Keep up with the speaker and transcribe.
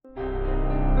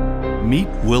Meet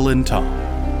Will and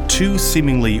Tom, two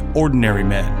seemingly ordinary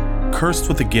men, cursed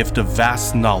with a gift of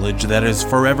vast knowledge that is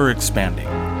forever expanding.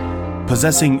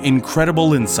 Possessing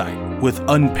incredible insight with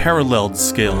unparalleled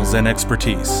skills and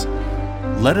expertise.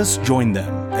 Let us join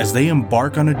them as they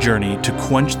embark on a journey to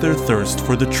quench their thirst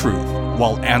for the truth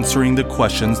while answering the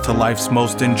questions to life's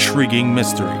most intriguing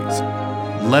mysteries.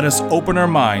 Let us open our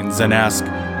minds and ask,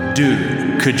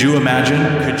 dude, could you imagine?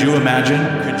 Could you imagine?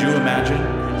 Could you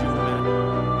imagine?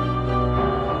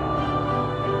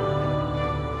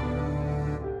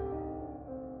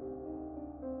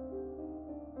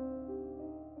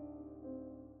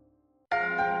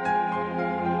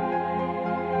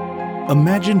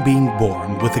 Imagine being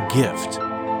born with a gift,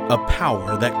 a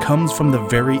power that comes from the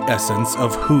very essence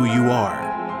of who you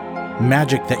are.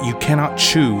 Magic that you cannot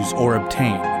choose or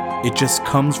obtain, it just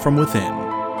comes from within.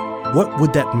 What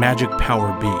would that magic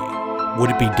power be? Would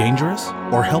it be dangerous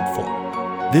or helpful?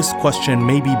 This question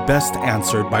may be best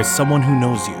answered by someone who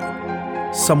knows you,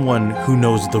 someone who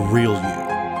knows the real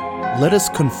you. Let us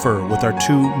confer with our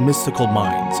two mystical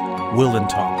minds, Will and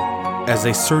Tom, as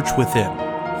they search within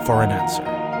for an answer.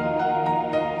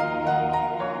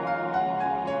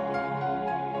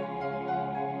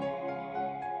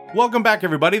 Welcome back,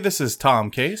 everybody. This is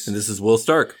Tom Case. And this is Will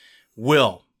Stark.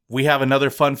 Will, we have another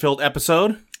fun-filled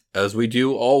episode. As we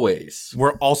do always.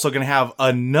 We're also going to have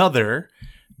another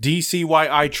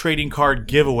DCYI trading card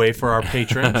giveaway for our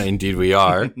patrons. Indeed we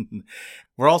are.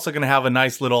 We're also going to have a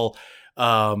nice little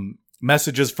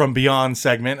messages from beyond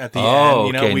segment at the end.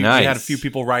 You know, okay, we nice. had a few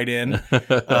people write in,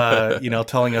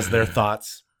 telling us their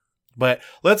thoughts. But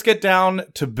let's get down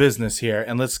to business here,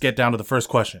 and let's get down to the first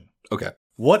question. Okay.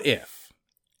 What if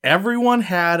everyone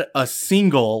had a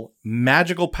single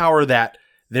magical power that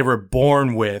they were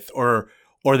born with or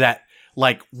that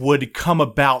like would come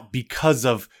about because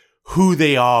of who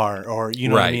they are, or you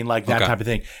know what I mean, like that type of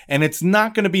thing. And it's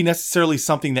not going to be necessarily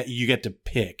something that you get to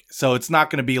pick. So it's not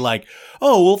going to be like,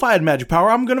 oh, well, if I had magic power,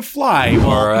 I'm going to fly.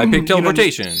 Or I pick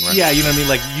teleportation. Right? Yeah, you know what I mean?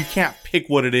 Like you can't pick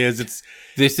what it is. It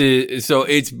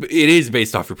is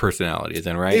based off your personality,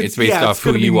 isn't it, right? It's based off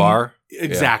who you are.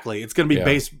 Exactly. Yeah. It's going to be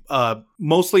based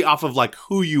mostly off of like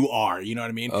who you are. You know what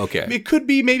I mean? Okay. It could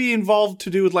be maybe involved to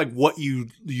do with like what you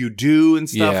do and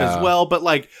stuff as well, but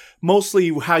like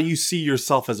mostly how you see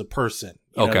yourself as a person.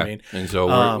 You know what I mean? And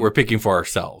so we're picking for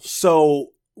ourselves. So,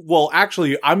 well,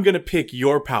 actually, I'm going to pick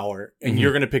your power and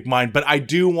you're going to pick mine, but I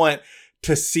do want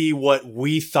to see what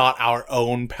we thought our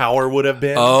own power would have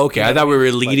been. Oh, okay. I thought we were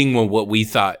leading with what we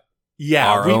thought.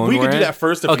 Yeah, we could do that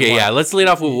first. Okay, yeah. Let's lead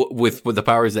off with the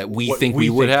powers that we think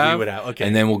we would have. Okay.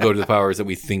 And then we'll go to the powers that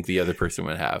we think the other person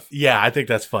would have. Yeah, I think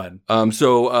that's fun.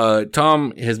 So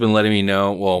Tom has been letting me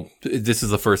know. Well, this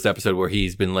is the first episode where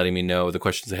he's been letting me know the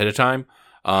questions ahead of time.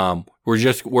 We're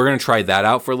going to try that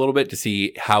out for a little bit to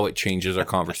see how it changes our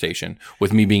conversation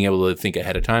with me being able to think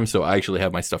ahead of time. So I actually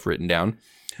have my stuff written down.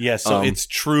 Yeah, so it's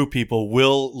true, people.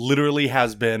 Will literally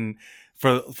has been...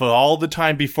 For all the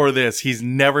time before this, he's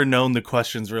never known the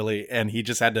questions really, and he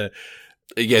just had to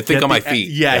think on my feet.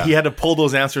 Yeah, he had to pull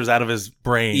those answers out of his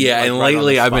brain. Yeah, and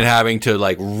lately I've been having to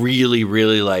like really,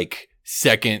 really like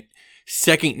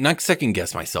not second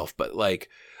guess myself, but like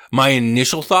my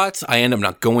initial thoughts I end up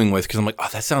not going with because I'm like, oh,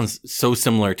 that sounds so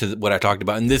similar to what I talked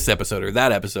about in this episode or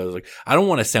that episode. I was like, I don't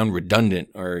want to sound redundant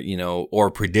or,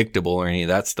 or predictable or any of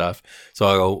that stuff. So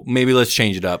I go, maybe let's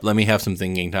change it up. Let me have some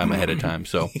thinking time ahead of time.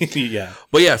 So, yeah.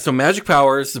 But yeah, so magic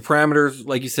powers, the parameters,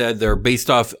 like you said, they're based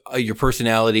off your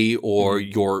personality or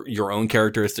your own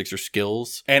characteristics or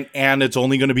skills. And it's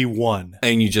only going to be one.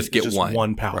 And you just get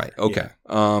one power. Right. Okay.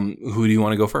 Yeah. Who do you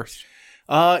want to go first?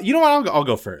 You know what? I'll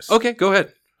go first. Okay, go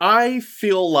ahead. I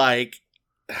feel like,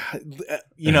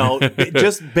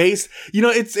 just based,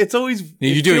 it's always...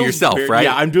 You're doing it yourself, right?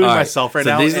 Yeah, I'm doing myself right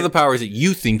now. So these are the powers that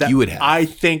you think you would have. I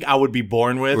think I would be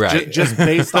born with, just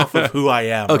based off of who I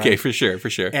am. Okay, right? for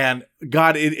sure. And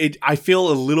God, I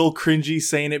feel a little cringy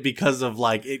saying it because of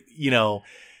like,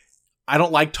 I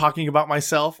don't like talking about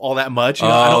myself all that much.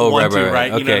 I don't want to,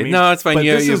 right? Okay, you know what I mean? No, it's fine.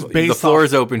 But the floor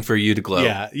is open for you to glow.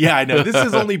 Yeah, I know. This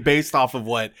is only based off of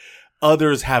what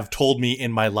others have told me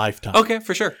in my lifetime. Okay,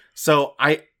 for sure. So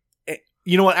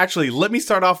you know what? Actually, let me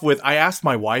start off with, I asked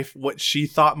my wife what she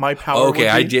thought my power would be.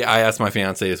 Okay, I asked my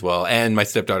fiance as well, and my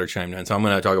stepdaughter chimed in, so I'm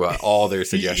going to talk about all their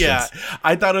suggestions. Yeah,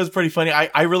 I thought it was pretty funny.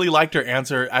 I really liked her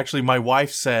answer. Actually, my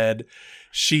wife said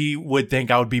she would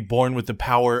think I would be born with the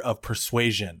power of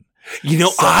persuasion.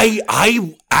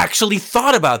 I actually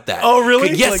thought about that. Oh,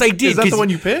 really? Yes, Like, I did. Is that the 'cause- one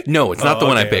you picked? No, it's not the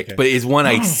one I okay, picked, okay. but it's one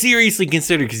I seriously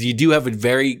considered because you do have a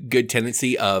very good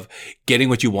tendency of getting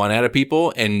what you want out of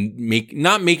people and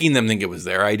not making them think it was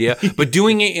their idea, but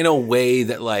doing it in a way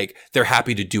that like they're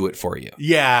happy to do it for you.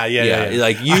 Yeah.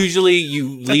 Like usually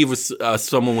you leave with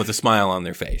someone with a smile on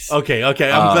their face. Okay.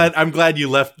 I'm glad you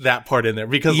left that part in there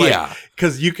because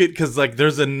because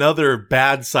there's another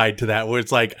bad side to that where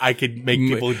it's like I could make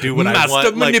people do what I want.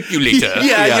 Master manipulator.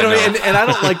 And I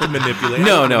don't like to manipulate.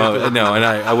 No, and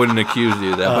I wouldn't accuse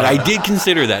you of that, but I did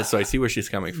consider that, so I see where she's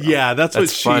coming from. Yeah,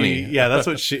 that's funny. That's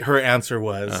what her answer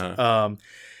was. Uh-huh.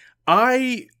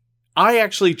 I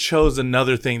actually chose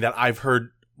another thing that I've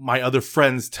heard my other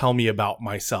friends tell me about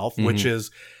myself, which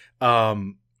is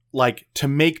like to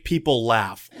make people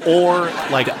laugh or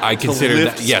like I consider to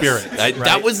lift that. Yes, spirits, right?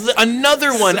 that was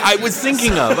another one I was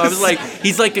thinking of. I was like,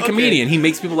 he's like a comedian. He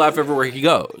makes people laugh everywhere he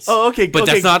goes. Oh, okay. But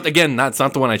that's not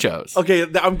the one I chose. Okay,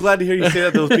 I'm glad to hear you say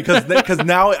that though, because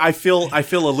now I feel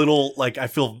a little like I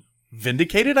feel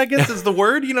vindicated, I guess is the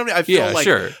word. You know what I mean? I feel like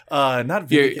sure. Not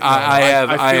vindicated.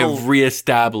 I have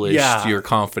reestablished your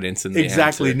confidence in the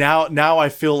exactly. answer. Now I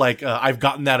feel like I've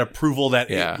gotten that approval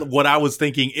that what I was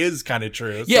thinking is kind of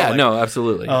true. So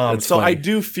absolutely. So funny. I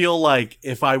do feel like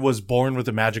if I was born with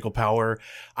a magical power,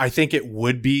 I think it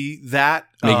would be that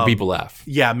make people laugh.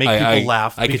 Yeah, make people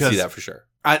laugh. I can see that for sure.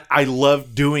 I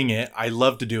love doing it. I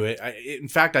love to do it. In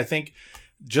fact, I think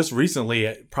just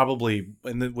recently, probably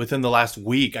within the last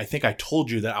week, I think I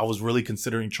told you that I was really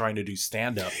considering trying to do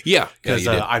stand-up. Yeah. Because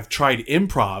I've tried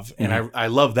improv, and I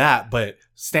love that, but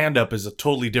stand-up is a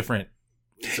totally different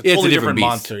It's a totally different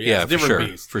monster. Yeah, it's a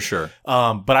different beast. For sure.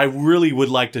 But I really would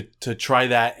like to try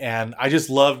that. And I just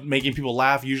love making people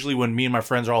laugh. Usually when me and my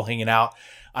friends are all hanging out,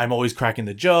 I'm always cracking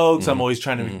the jokes. I'm always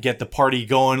trying to get the party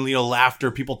going,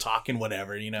 laughter, people talking,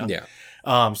 whatever, Yeah.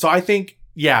 So I think,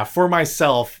 for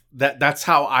myself, that's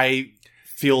how I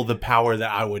feel the power that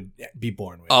I would be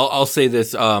born with. I'll say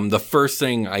this. The first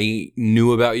thing I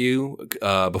knew about you,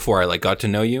 before I got to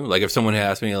know you, if someone had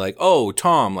asked me oh,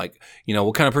 Tom,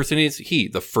 what kind of person is he?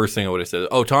 The first thing I would have said,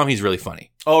 oh, Tom, he's really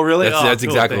funny. Oh, really? That's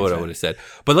exactly what I would have said.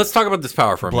 But let's talk about this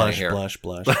power for a minute here. Blush.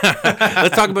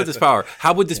 Let's talk about this power.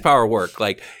 How would this power work?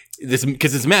 This,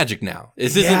 because it's magic now.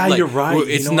 This isn't you're right.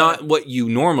 It's not what you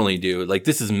normally do.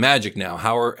 This is magic now.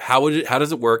 How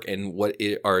does it work, and what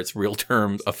are its real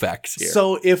term effects here?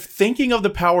 So, if thinking of the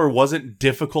power wasn't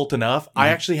difficult enough, I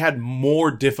actually had a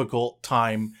more difficult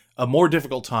time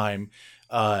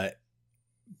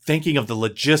thinking of the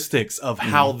logistics of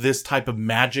how this type of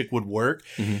magic would work,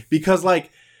 because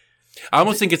I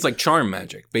almost think it's like charm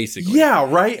magic, basically. Yeah,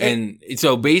 right. And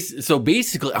so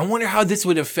basically, I wonder how this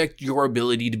would affect your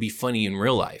ability to be funny in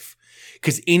real life.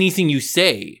 Because anything you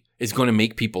say is going to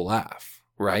make people laugh,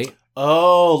 right?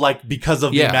 Oh, because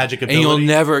of the magic ability. And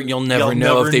you'll never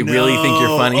know if they really think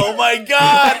you're funny. Oh my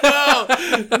God,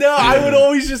 no. No, I would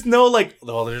always just know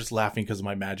they're just laughing because of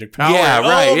my magic power. Yeah,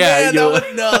 right. Oh, yeah.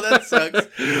 Man, that sucks.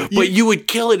 But you would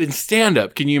kill it in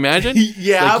stand-up. Can you imagine?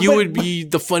 Yeah. You would be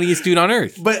the funniest dude on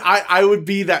earth. But I would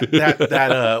be that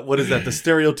what is that? The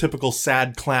stereotypical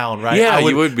sad clown, right? Yeah,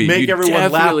 you would be. Make everyone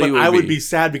laugh, but I would be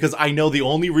sad because I know the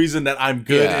only reason that I'm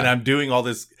good and I'm doing all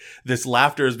this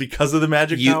laughter is because of the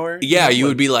magic power. Yeah, you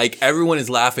would be everyone is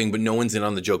laughing, but no one's in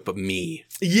on the joke but me.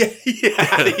 Yeah,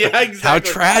 exactly. How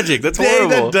tragic. That's horrible.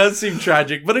 That does seem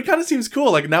tragic, but it kind of seems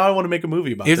cool. Now I want to make a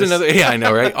movie about Here's this. another, I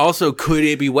know, right? Also, could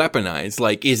it be weaponized?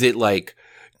 Is it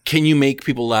can you make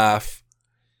people laugh,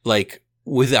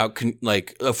 without,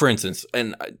 for instance,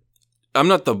 and I'm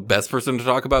not the best person to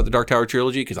talk about the Dark Tower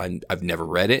trilogy because I've never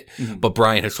read it, but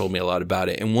Brian has told me a lot about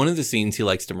it. And one of the scenes he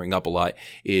likes to bring up a lot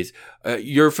is,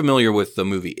 you're familiar with the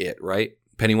movie It, right?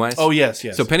 Pennywise? Oh, yes.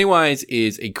 So Pennywise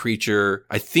is a creature,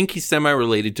 I think he's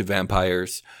semi-related to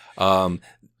vampires.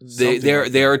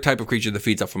 They're a type of creature that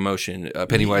feeds off emotion.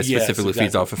 Pennywise specifically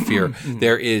feeds off of fear.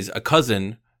 There is a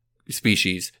cousin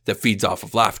species that feeds off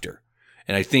of laughter.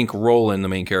 And I think Roland, the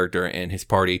main character, and his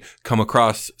party come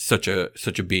across such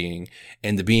a being,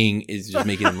 and the being is just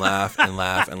making them laugh and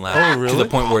laugh and laugh really? to the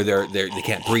point where they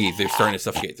can't breathe. They're starting to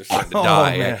suffocate. They're starting to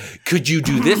die. Man. Could you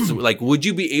do this? Would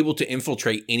you be able to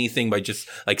infiltrate anything by just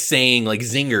saying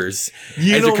zingers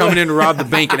as they're coming in to rob the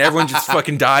bank, and everyone just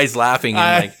fucking dies laughing?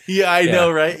 And I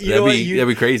know, right? That'd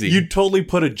be crazy. You'd totally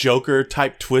put a Joker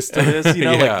type twist to this,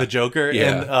 like the Joker.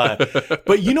 Yeah. And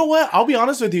but you know what? I'll be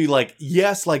honest with you.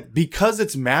 Yes, because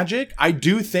it's magic, I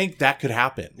do think that could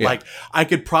happen. Yeah. Like, I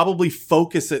could probably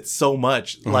focus it so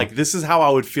much. Mm-hmm. Like, this is how I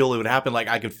would feel it would happen. Like,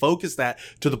 I could focus that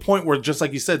to the point where, just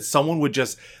like you said, someone would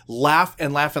just laugh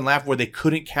and laugh and laugh where they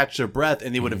couldn't catch their breath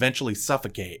and they would eventually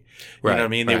suffocate. You know what I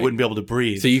mean? They wouldn't be able to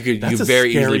breathe. So you could That's you a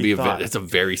very easily scary be thought. that's a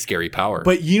very scary power.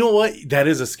 But you know what? That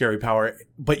is a scary power.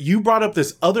 But you brought up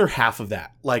this other half of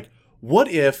that. Like, what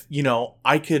if,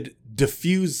 I could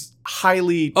diffuse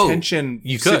highly tension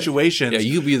situations? Yeah,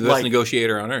 you could be the best like,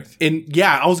 negotiator on earth.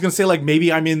 I was gonna say, like,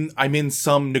 maybe I'm in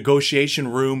some negotiation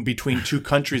room between two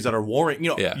countries that are warring,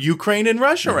 Ukraine and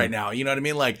Russia right now. You know what I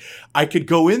mean? Like, I could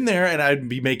go in there and I'd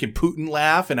be making Putin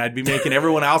laugh and I'd be making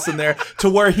everyone else in there to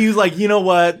where he's like, you know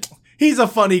what? He's a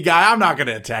funny guy. I'm not going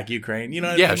to attack Ukraine. You know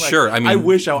what I mean? Like, sure. I mean, I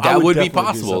wish that would be definitely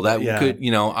possible. That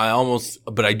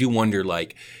could, but I do wonder,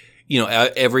 like,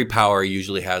 every power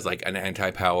usually has like an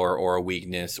anti-power or a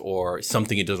weakness or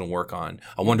something it doesn't work on.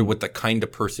 I wonder what the kind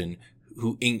of person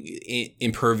who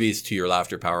impervious to your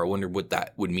laughter power, I wonder what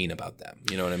that would mean about them.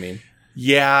 You know what I mean?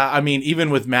 Yeah, I mean, even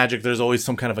with magic, there's always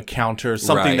some kind of a counter,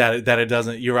 something that it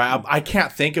doesn't. You're right. I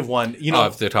can't think of one.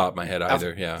 Off the top of my head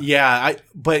either.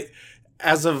 But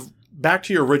as of back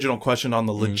to your original question on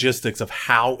the logistics of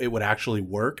how it would actually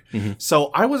work. Mm-hmm.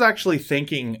 So I was actually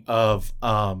thinking of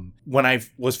when I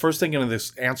was first thinking of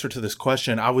this answer to this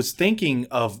question, I was thinking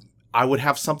of I would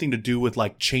have something to do with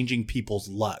like changing people's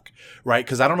luck, right?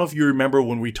 Because I don't know if you remember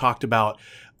when we talked about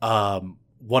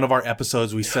one of our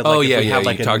episodes, we said like we have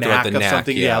like a knack of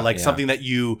something, something that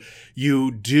you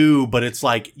do, but it's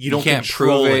like you don't can't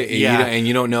control prove it, yeah, and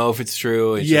you don't know if it's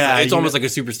true. It's almost like a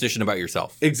superstition about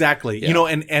yourself. Exactly,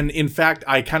 and in fact,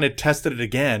 I kind of tested it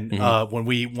again when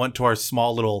we went to our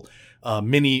small little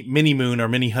mini moon or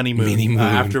mini honeymoon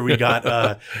after we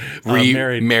got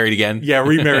married again. Yeah,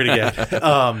 remarried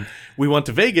again. We went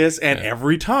to Vegas, and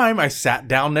every time I sat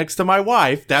down next to my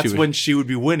wife, that's when she would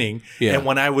be winning. Yeah. And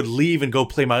when I would leave and go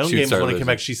play my own games, when I came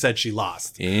back, she said she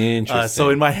lost. Interesting. So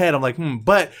in my head, I'm like,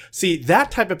 But see, that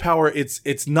type of power,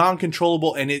 it's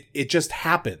non-controllable, and it just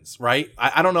happens, right?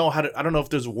 I don't know I don't know if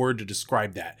there's a word to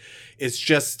describe that. It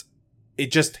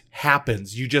just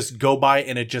happens. You just go by,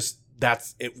 and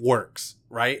it works,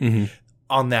 right? Mm-hmm.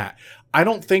 On that, I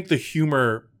don't think the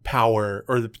humor power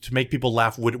or to make people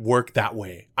laugh would work that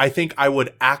way. I think I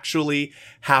would actually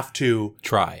have to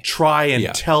try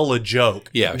and tell a joke.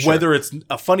 Yeah, sure. Whether it's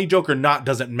a funny joke or not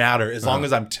doesn't matter as long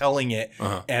as I'm telling it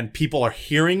and people are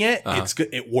hearing it. It's good.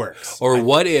 It works. Or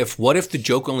what if the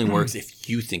joke only works if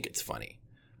you think it's funny?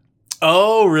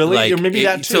 Oh, really? Or maybe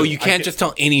that too. So you can't just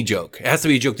tell any joke. It has to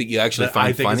be a joke that you actually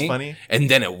find funny, and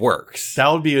then it works. That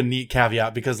would be a neat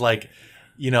caveat because, like,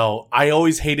 I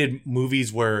always hated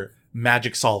movies where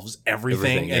magic solves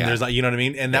everything and there's, you know what I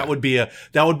mean? And that would be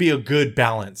a good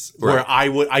balance where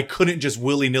I couldn't just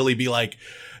willy-nilly be like,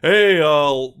 hey,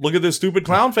 look at this stupid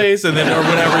clown face, and then or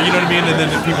whatever, you know what I mean? And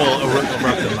then people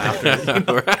erupt in laughter.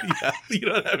 You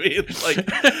know what I mean?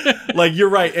 Like you're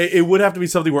right. It would have to be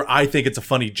something where I think it's a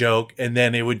funny joke, and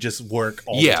then it would just work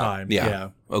all the time.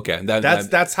 Yeah. Okay.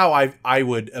 That's how I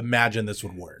would imagine this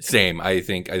would work. Same. I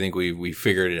think we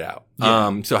figured it out.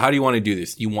 Yeah. So how do you want to do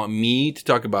this? Do you want me to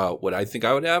talk about what I think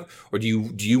I would have, or do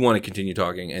you want to continue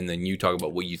talking and then you talk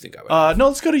about what you think I would have? No,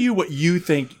 let's go to you. What you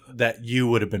think that you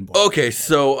would have been born. Okay.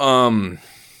 So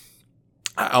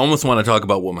I almost want to talk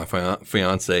about what my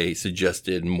fiance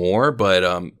suggested more,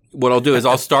 but what I'll do is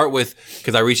I'll start with,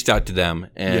 because I reached out to them,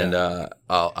 and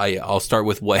I'll start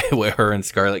with what her and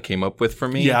Scarlett came up with for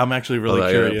me. Yeah, I'm actually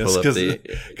really curious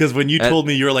because when you told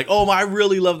me, you were like, "Oh, I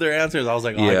really love their answers." I was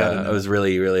like, "Oh, I gotta know." I was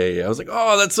really, really. I was like,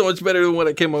 "Oh, that's so much better than what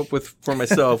I came up with for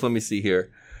myself." Let me see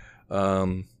here.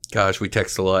 Gosh, we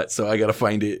text a lot, so I gotta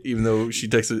find it. Even though she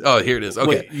texted, oh, here it is.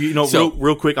 Okay, wait,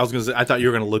 real quick, I was gonna say, I thought you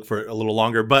were gonna look for it a little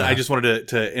longer, but I just wanted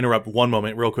to interrupt one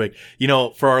moment, real quick.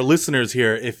 For our listeners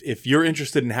here, if you're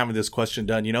interested in having this question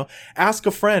done, ask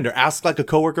a friend or ask like a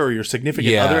coworker or your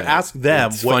significant other. Ask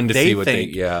them what they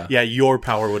think. Your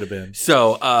power would have been.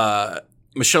 So,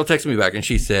 Michelle texted me back and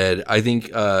she said, I think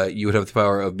you would have the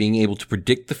power of being able to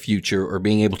predict the future or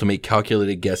being able to make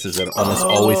calculated guesses that almost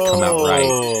always come out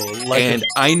right.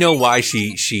 I know why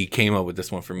she came up with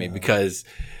this one for me because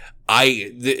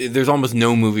there's almost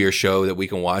no movie or show that we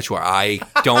can watch where I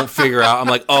don't figure out. I'm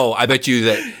like, oh, I bet you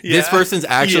that this person's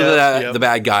actually the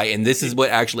bad guy, and this is what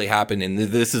actually happened, and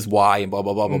this is why, and blah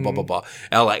blah blah blah blah blah blah.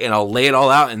 And I'll lay it all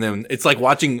out, and then it's like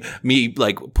watching me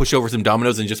like push over some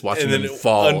dominoes and just watching them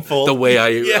fall unfold the way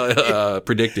I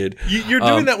predicted. You're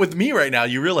doing that with me right now.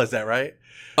 You realize that, right?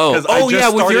 Yeah,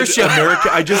 with your show.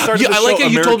 I just started. I like how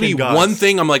you told me Gods. one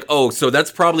thing. I'm like, oh, so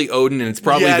that's probably Odin, and it's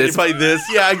probably this. Probably this.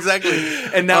 Yeah, exactly.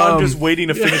 And now I'm just waiting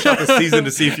to finish out the season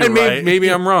to see if you're and right. Maybe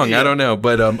I'm wrong. I don't know,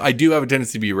 but I do have a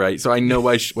tendency to be right, so I know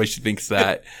why she thinks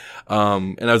that.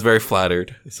 And I was very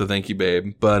flattered, so thank you,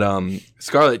 babe. But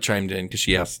Scarlett chimed in because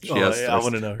she asked I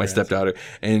want to know my stepdaughter,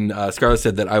 and Scarlett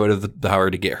said that I would have the power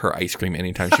to get her ice cream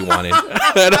anytime she wanted.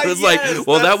 And I was like,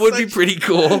 well, that would be pretty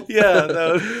cool.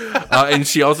 Yeah. And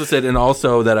she also said, and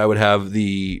also that I would have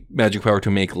the magic power to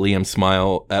make Liam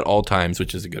smile at all times,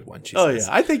 which is a good one. She says.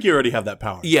 I think you already have that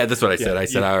power. Yeah, that's what I said. I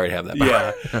said I already have that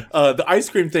power. Yeah. The ice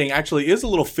cream thing actually is a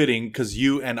little fitting because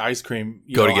you and ice cream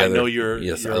go together. I know you're.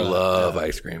 Yes, you're I love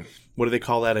ice cream. What do they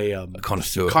call that? A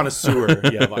connoisseur.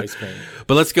 Of ice cream.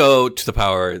 But let's go to the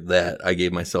power that I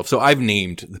gave myself. So I've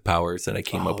named the powers that I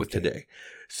came up with today.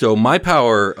 So my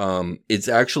power, it's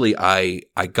actually I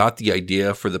got the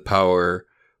idea for the power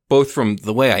both from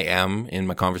the way I am in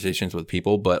my conversations with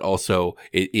people, but also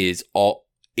it is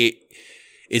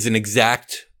an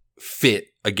exact fit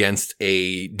against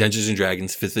a Dungeons and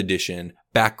Dragons 5th edition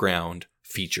background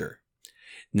feature.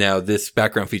 Now, this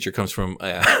background feature comes from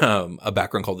a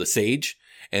background called the Sage,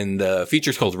 and the feature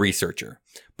is called Researcher.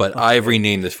 But I've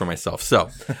renamed this for myself. So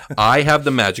I have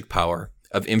the magic power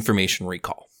of information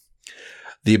recall.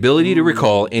 The ability to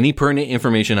recall any pertinent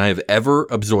information I have ever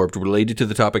absorbed related to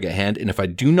the topic at hand. And if I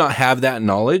do not have that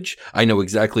knowledge, I know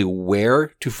exactly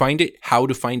where to find it, how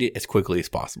to find it as quickly as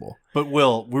possible. But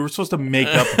Will, we were supposed to make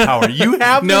up the power. You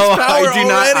have no, this power I do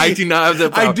not. already. I do not have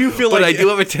that power. I do feel but like I do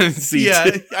have a tendency.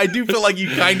 to, I do feel like you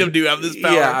kind of do have this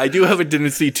power. Yeah, I do have a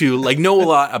tendency to know a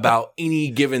lot about any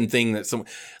given thing that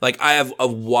I have a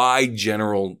wide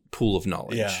general pool of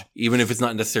knowledge, even if it's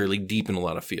not necessarily deep in a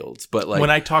lot of fields. But when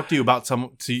I talk to you about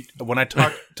when I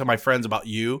talk to my friends about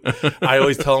you, I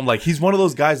always tell them he's one of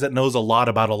those guys that knows a lot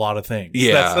about a lot of things.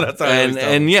 Yeah, that's how I always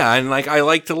tell them. I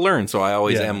like to learn, so I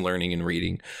always am learning and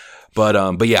reading.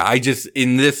 But yeah, I just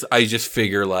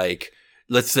figure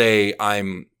let's say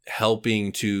I'm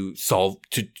helping to solve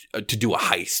to do a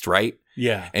heist, right?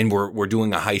 Yeah. And we're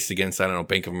doing a heist against, I don't know,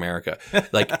 Bank of America.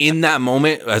 In that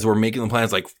moment, as we're making the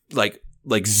plans,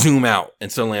 like zoom out, and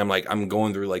suddenly I'm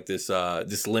going through this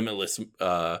limitless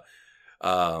not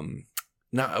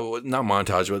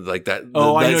montage, but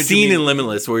that scene in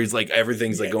Limitless where he's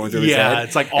everything's going through his head. Yeah,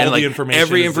 it's all the information.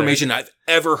 Every information I've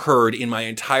ever heard in my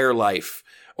entire life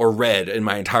or read in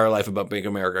my entire life about Bank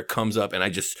of America comes up, and I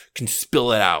just can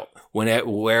spill it out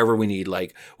wherever we need,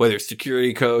 whether it's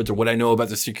security codes or what I know about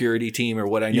the security team or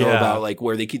what I know about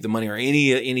where they keep the money or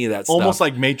any of that stuff. Almost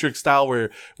like Matrix style where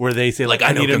they say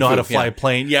I need to know how to fly a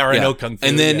plane. Yeah, or I know Kung Fu.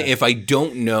 And then if I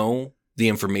don't know the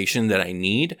information that I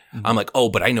need, I'm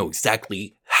but I know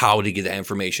exactly how to get that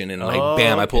information. And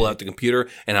bam, I pull out the computer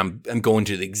and I'm going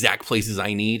to the exact places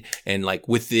I need. And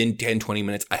within 10, 20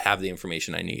 minutes, I have the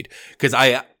information I need. Cause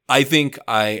I think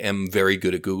I am very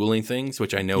good at Googling things,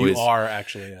 which I know you are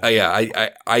actually.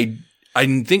 I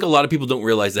think a lot of people don't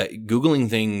realize that Googling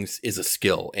things is a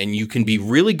skill, and you can be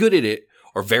really good at it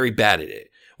or very bad at it.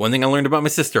 One thing I learned about my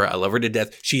sister, I love her to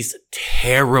death. She's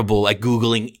terrible at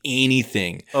Googling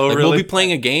anything. Oh, really? We'll be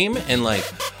playing a game and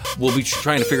we'll be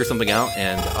trying to figure something out,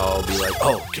 and I'll be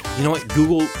you know what?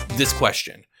 Google this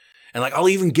question. And I'll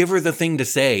even give her the thing to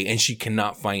say, and she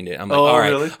cannot find it. I'm all right,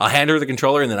 really? I'll hand her the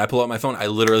controller, and then I pull out my phone. I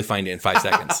literally find it in 5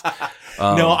 seconds.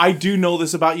 No, I do know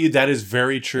this about you. That is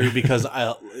very true because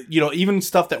even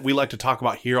stuff that we like to talk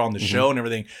about here on the show and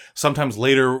everything, sometimes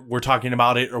later we're talking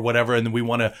about it or whatever, and then we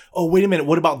want to, wait a minute,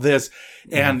 what about this?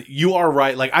 And you are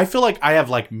right. I feel like I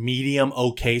have medium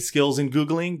okay skills in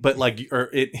Googling, but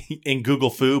in Google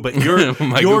Foo, but your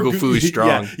Google Foo is strong.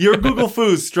 Yeah, your Google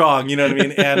Foo is strong, you know what I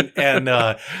mean? And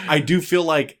I do feel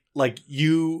like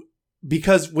you,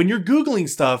 because when you're Googling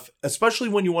stuff, especially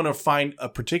when you want to find a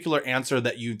particular answer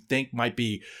that you think might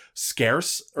be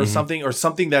scarce or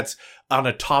something that's on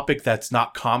a topic that's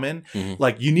not common,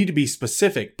 you need to be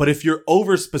specific. But if you're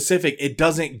over specific, it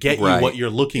doesn't get you what you're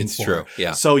looking for. It's true.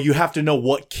 Yeah. So you have to know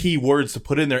what keywords to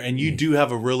put in there. And you do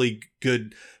have a really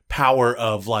good power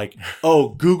of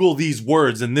Google these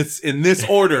words in this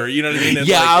order, you know what I mean? And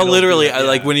I'll literally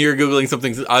when you're Googling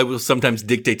something, I will sometimes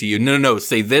dictate to you, no,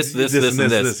 say this, and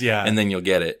this, and then you'll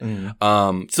get it.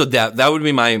 So that would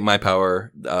be my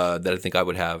power that I think I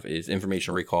would have is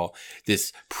information recall,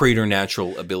 this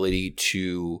preternatural ability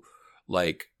to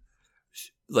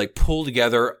pull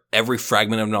together every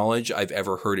fragment of knowledge I've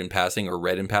ever heard in passing or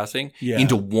read in passing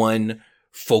into one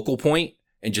focal point.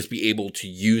 And just be able to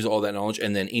use all that knowledge,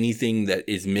 and then anything that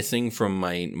is missing from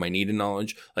my needed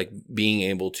knowledge, being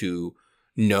able to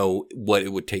know what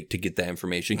it would take to get that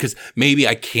information. Because maybe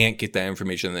I can't get that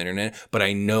information on the internet, but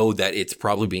I know that it's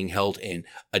probably being held in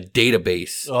a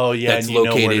database that's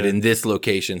located in this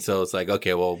location. So it's like,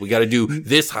 okay, well, we got to do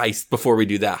this heist before we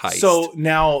do that heist. So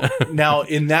now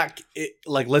in that,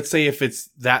 like, let's say if it's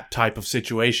that type of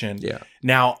situation. Yeah.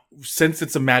 Now, since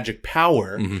it's a magic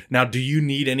power, now do you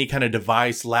need any kind of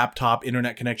device, laptop,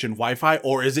 internet connection, Wi-Fi,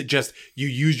 or is it just you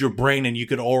use your brain and you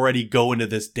could already go into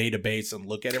this database and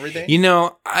look at everything? You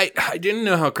know, I didn't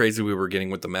know how crazy we were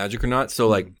getting with the magic or not. So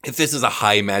like, if this is a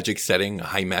high magic setting, a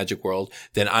high magic world,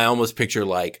 then I almost picture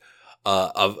like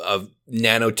a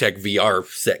nanotech VR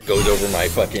set goes over my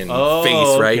fucking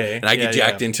face, right? Okay. And I get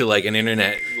jacked into like an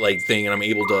internet like thing, and I'm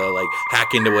able to like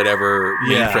hack into whatever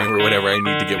mainframe or whatever I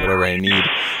need to get whatever I need.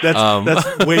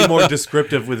 That's way more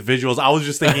descriptive with visuals. I was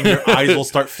just thinking your eyes will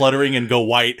start fluttering and go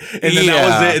white, and then that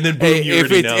was it, and then boom, you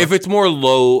already know. If it's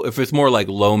more like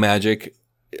low magic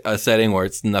setting where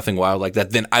it's nothing wild like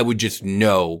that, then I would just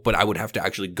know, but I would have to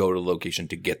actually go to the location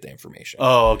to get the information.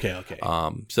 Oh, okay.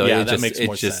 So yeah,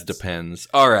 it just depends.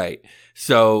 All right.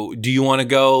 So do you want to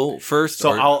go first?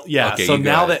 So Okay, so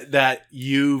now that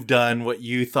you've done what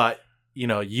you thought,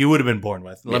 you would have been born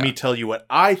with, let me tell you what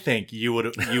I think you would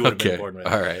have been born with.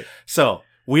 All right. So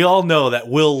we all know that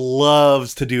Will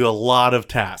loves to do a lot of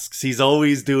tasks. He's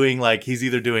always doing he's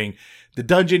either doing the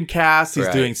Dungeon Cast, he's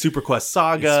doing Super Quest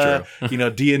Saga,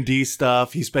 D&D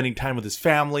stuff. He's spending time with his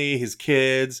family, his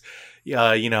kids,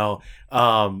 not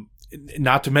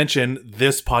to mention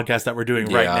this podcast that we're doing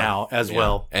right now as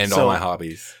well. And all my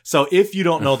hobbies. So if you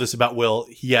don't know this about Will,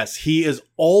 yes, he is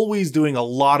always doing a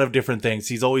lot of different things.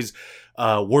 He's always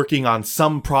working on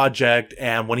some project,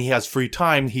 and when he has free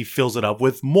time, he fills it up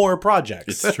with more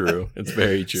projects. It's true. It's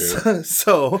very true.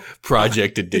 So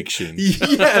project addiction.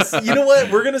 Yes. You know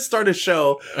what? We're gonna start a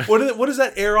show. What does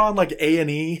that air on, like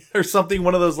A&E or something?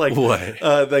 One of those like what?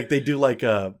 Like they do like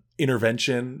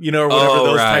Intervention, or whatever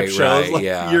those type shows.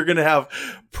 You're gonna have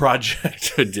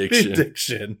project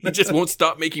addiction. He just won't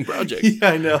stop making projects.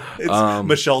 Yeah, I know. It's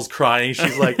Michelle's crying.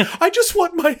 She's like, I just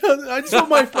want my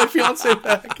fiance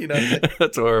back.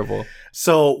 That's horrible.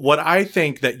 So what I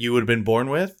think that you would have been born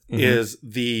with is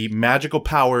the magical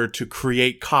power to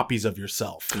create copies of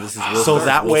yourself.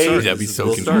 That way, that'd be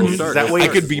so confusing. That way, I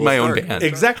could be my own band.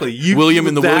 Exactly. William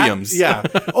and the Williams. Yeah.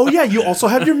 Oh yeah. You also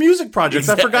have your music projects.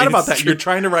 I forgot about that. You're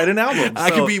trying to write an album.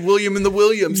 I could be William and the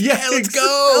Williams. Yeah, let's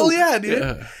go. Hell yeah, dude.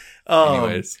 Yeah.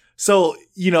 Anyways. So,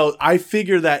 I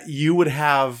figure that you would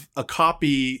have a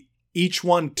copy, each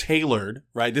one tailored,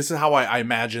 right? This is how I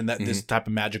imagine that this type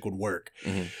of magic would work.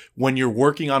 When you're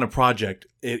working on a project,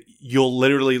 you'll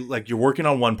literally, you're working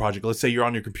on one project. Let's say you're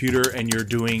on your computer and you're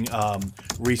doing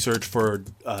research for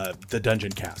the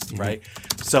Dungeon Cast, right?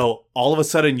 So all of a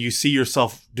sudden you see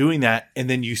yourself doing that, and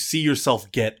then you see yourself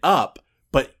get up,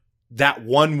 but that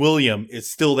one William is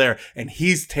still there, and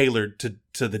he's tailored to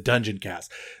the Dungeon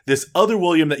Cast. This other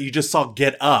William that you just saw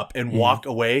get up and walk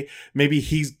away, maybe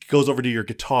he goes over to your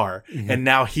guitar, and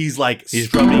now he's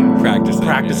strumming,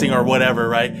 practicing or whatever,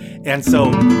 right? And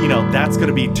so, that's going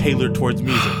to be tailored towards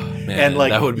music. Man, and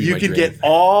that would be you could get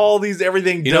all these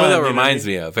everything done. What that reminds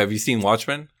me of? Have you seen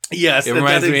Watchmen? Yes, it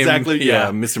reminds me exactly.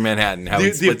 of Mr. Manhattan, how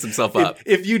he splits himself up.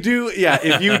 If you do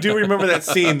remember that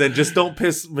scene, then just don't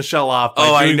piss Michelle off.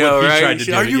 By doing what he right? Tried to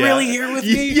do. Are you really here with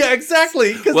me? Yeah,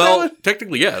 exactly. Well,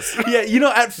 technically, yes.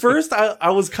 Yeah, at first I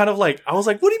was kind of like, what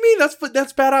do you mean?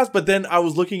 That's badass. But then I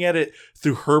was looking at it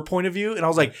through her point of view, and I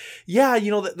was like, yeah,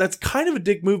 that's kind of a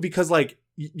dick move, because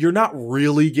you're not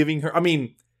really giving her. I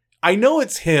mean, I know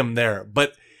it's him there,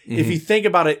 but if you think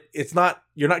about it,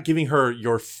 you're not giving her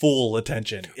your full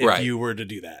attention if you were to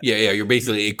do that. Yeah, you're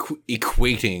basically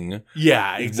equating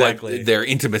exactly their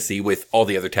intimacy with all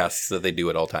the other tasks that they do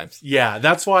at all times. Yeah,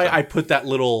 that's why I put that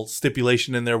little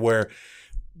stipulation in there where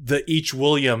each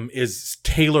William is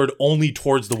tailored only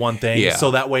towards the one thing. Yeah.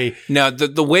 So that way. Now,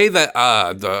 the way that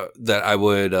that I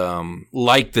would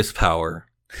like this power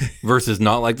versus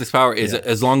not like this power is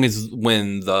as long as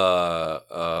when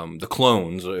the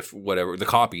clones, or the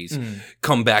copies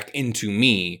come back into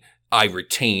me, I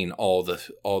retain all the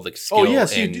skill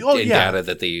and data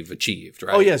that they've achieved,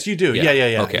 right? Oh yes, you do.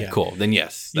 Yeah. Okay, cool. Then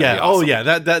yes. Yeah. Awesome. Oh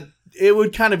yeah. That it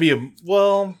would kind of be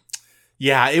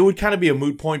it would kind of be a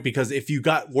moot point, because if you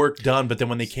got work done, but then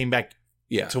when they came back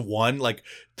to one, like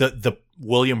the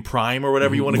William Prime or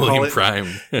whatever you want to call it. Prime.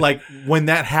 Like when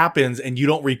that happens and you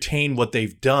don't retain what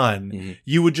they've done,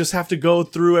 you would just have to go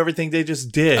through everything they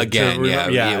just did. Again,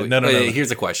 No. Here's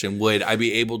a question. Would I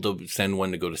be able to send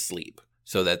one to go to sleep?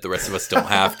 so that the rest of us don't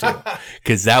have to,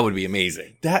 because that would be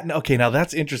amazing. Okay, now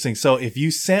that's interesting. So if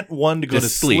you sent one to go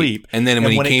Just to sleep, and then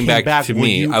when he came back to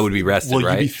me, I would be rested, will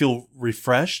right? you feel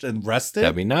refreshed and rested?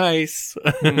 That'd be nice.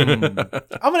 I'm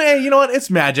gonna, hey, you know what? It's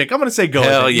magic. I'm gonna say go.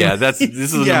 Hell with it. yeah, this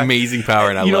is an amazing power,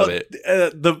 and I love it.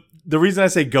 The reason I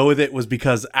say go with it was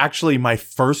because actually my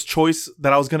first choice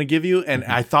that I was going to give you, and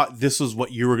I thought this was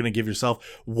what you were going to give yourself,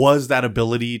 was that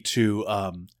ability to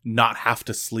not have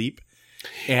to sleep.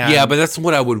 And yeah, but that's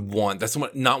what I would want. That's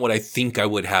not what I think I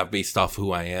would have based off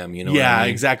who I am. You know? Yeah, what I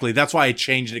mean? exactly. That's why I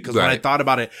changed it, because when I thought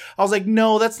about it, I was like,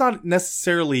 no, that's not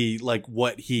necessarily like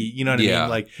what he. You know what I mean?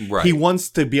 Like he wants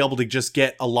to be able to just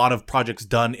get a lot of projects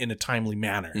done in a timely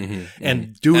manner,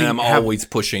 and doing. And I'm always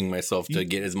pushing myself to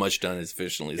get as much done as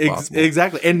efficiently as possible.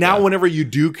 Exactly. And now, whenever you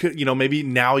do, maybe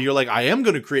now you're like, I am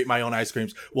going to create my own ice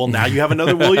creams. Well, now you have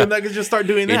another William that can just start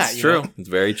doing that. It's true. It's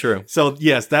very true. So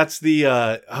yes, that's the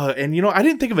and I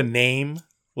didn't think of a name.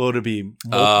 What would it be?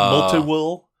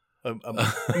 Multi-will?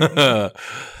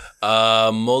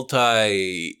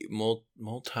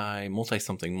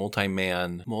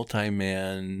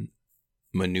 Multi-man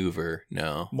maneuver.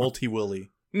 No.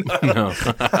 Multi-willy. No. I don't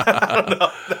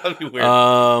know. That'd be weird.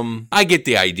 I get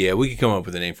the idea. We could come up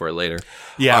with a name for it later.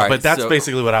 Yeah, All right, but that's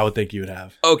basically what I would think you would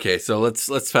have. Okay, so let's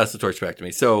pass the torch back to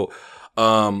me. So,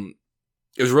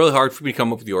 it was really hard for me to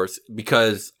come up with yours,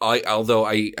 because although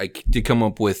I did come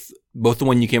up with both the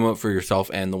one you came up for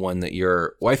yourself and the one that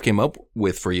your wife came up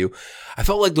with for you, I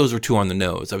felt like those were too on the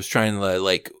nose. I was trying to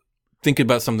like think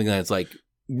about something that's like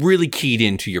really keyed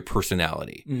into your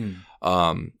personality,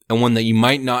 and one that you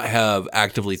might not have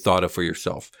actively thought of for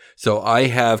yourself. So I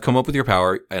have come up with your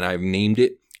power, and I've named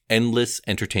it Endless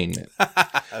Entertainment.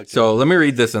 Okay. So let me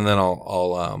read this, and then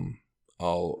I'll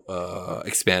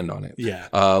expand on it.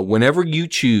 Yeah. Whenever you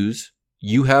choose,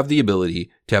 you have the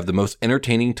ability to have the most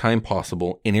entertaining time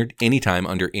possible, anytime,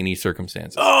 under any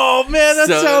circumstances. Oh man, that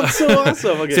sounds so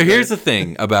awesome. Okay, so here's the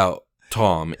thing about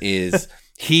Tom is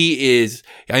he is.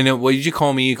 I know. What did you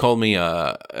call me? You called me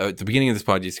at the beginning of this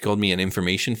podcast. You called me an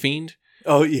information fiend.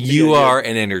 Oh, yeah, you are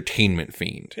an entertainment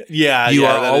fiend. Yeah, you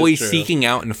are always seeking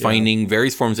out and finding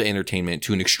various forms of entertainment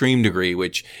to an extreme degree,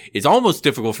 which is almost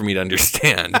difficult for me to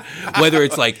understand. Whether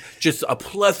it's like just a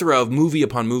plethora of movie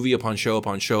upon movie upon show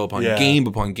upon show upon game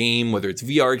upon game, whether it's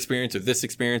VR experience or this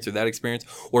experience or that experience,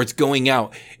 or it's going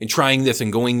out and trying this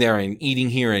and going there and eating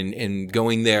here and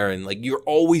going there, and like you're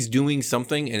always doing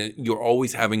something and you're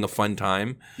always having a fun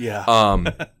time. Yeah.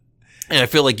 And I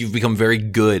feel like you've become very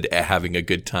good at having a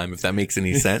good time, if that makes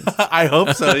any sense. I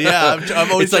hope so. Yeah.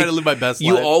 I'm always trying to live my best life.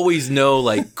 You always know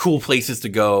like cool places to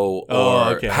go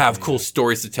or have cool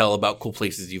stories to tell about cool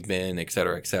places you've been, et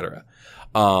cetera, et cetera.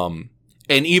 And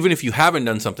even if you haven't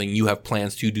done something, you have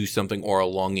plans to do something or a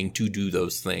longing to do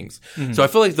those things. Mm-hmm. So I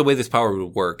feel like the way this power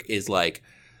would work is like,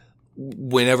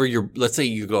 whenever let's say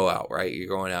you go out, right? You're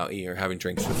going out and you're having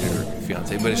drinks with your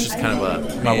fiance, but it's just kind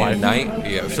of my wife night.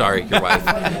 Yeah, sorry, your wife.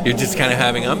 You're just kind of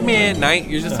having a night.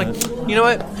 You're just like, you know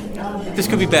what? This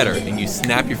could be better. And you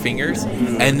snap your fingers.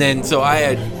 And then, so I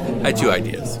had two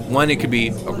ideas. One, it could be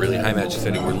a really high magic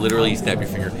setting where literally you snap your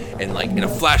finger and like in a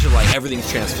flash of light,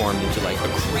 everything's transformed into like a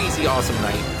crazy awesome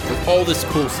night with all this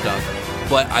cool stuff.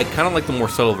 But I kind of like the more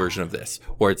subtle version of this,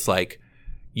 where it's like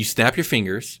you snap your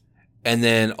fingers, and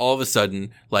then all of a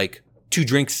sudden, like 2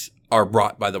 drinks are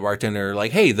brought by the bartender.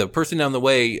 Like, hey, the person down the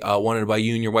way wanted to buy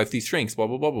you and your wife these drinks. Blah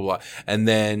blah blah blah blah. And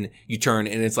then you turn,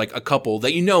 and it's like a couple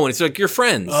that you know, and it's like your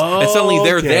friends. And suddenly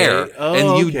they're there,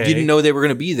 and you didn't know they were going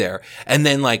to be there. And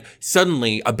then like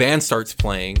suddenly a band starts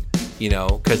playing. You know,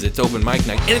 because it's open mic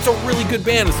night, and it's a really good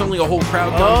band, and suddenly a whole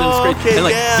crowd comes, and it's great, and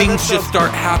like things just start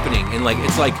happening, and like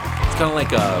it's kind of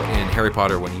like in Harry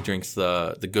Potter when he drinks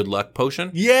the good luck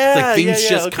potion. Yeah, it's like things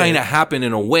just kind of happen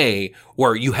in a way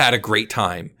where you had a great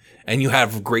time, and you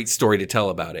have a great story to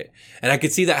tell about it. And I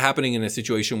could see that happening in a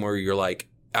situation where you're like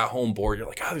at home bored, you're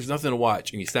like, there's nothing to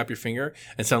watch, and you snap your finger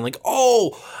and sound like,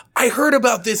 I heard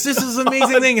about this is an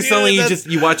amazing thing, and suddenly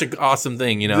you watch an awesome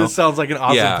thing, you know. This sounds like an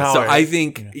awesome power. So I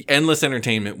think endless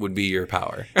entertainment would be your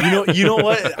power. You know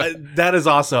what, that is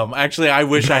awesome. Actually, I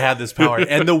wish I had this power,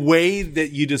 and the way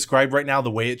that you described right now, the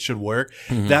way it should work,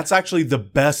 that's actually the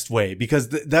best way, because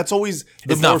that's always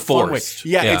the more fun way.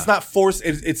 Yeah, it's not forced.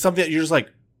 It's something that you're just like,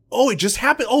 it just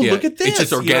happened. Look at this. It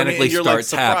just organically starts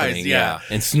happening. Yeah.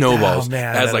 And snowballs. It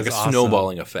has like a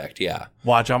snowballing effect. Yeah.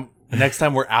 Watch, next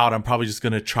time we're out, I'm probably just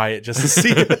going to try it just to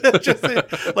see.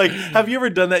 Like, have you ever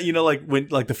done that? You know, like when,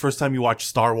 like the first time you watch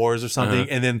Star Wars or something,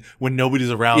 and then when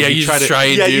nobody's around, you try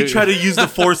to use the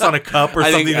Force on a cup or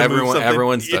something.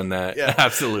 Everyone's done that. Yeah.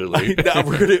 Absolutely.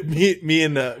 Me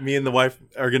and the wife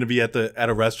are going to be at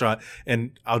a restaurant,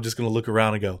 and I'm just going to look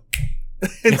around and go,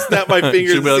 and snap my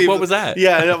fingers. She'll be like, what was that?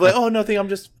 Yeah, and I'm like, oh, nothing. I'm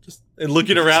just and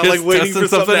looking around, Just like waiting for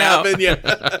something to out. happen. Yeah.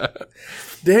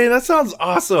 Dang, that sounds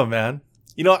awesome, man.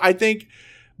 You know, I think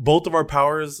both of our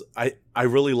powers, I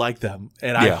really like them,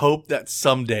 and I Yeah. hope that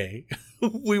someday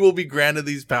we will be granted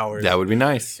these powers. That would be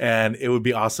nice. And it would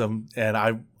be awesome. And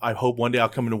I hope one day I'll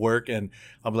come into work and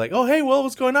I'll be like, oh, hey, well,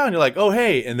 what's going on? You're like, oh,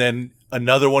 hey. And then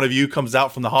another one of you comes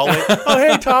out from the hallway. Oh,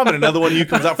 hey, Tom. And another one of you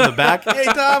comes out from the back. Hey,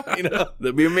 Tom. You know,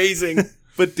 That'd be amazing.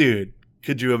 but dude,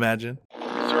 could you imagine?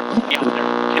 Sir, out there.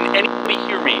 Can anybody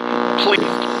hear me? Please,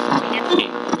 hear me.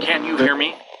 Can you hear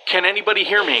me? Can anybody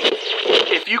hear me?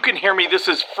 If you can hear me, this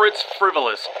is Fritz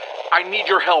Frivolous. I need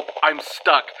your help. I'm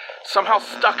stuck. Somehow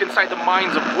stuck inside the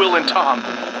minds of Will and Tom.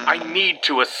 I need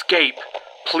to escape.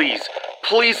 Please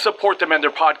support them and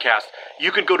their podcast.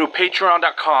 You can go to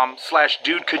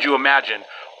patreon.com/dudecouldyouimagine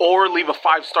or leave a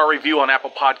 5-star review on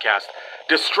Apple Podcast.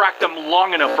 Distract them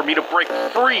long enough for me to break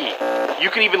free. You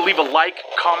can even leave a like,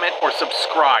 comment, or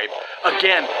subscribe.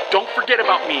 Again, don't forget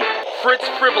about me, Fritz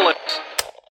Frivolous.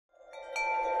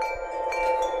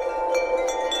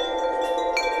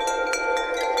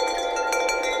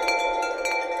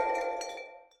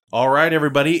 All right,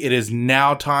 everybody. It is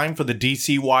now time for the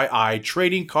DCYI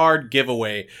trading card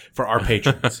giveaway for our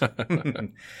patrons.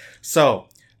 So,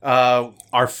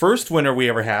 our first winner we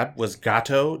ever had was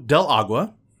Gato Del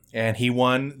Agua, and he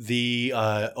won the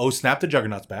Oh Snap the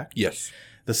Juggernaut's Back. Yes.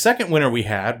 The second winner we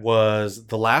had was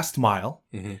The Last Mile,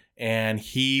 Mm-hmm. and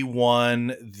he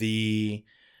won the,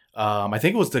 I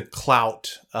think it was the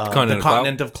Clout,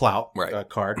 Continent of Clout Right.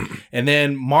 card. And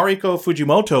then Mariko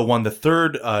Fujimoto won the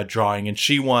third drawing, and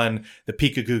she won the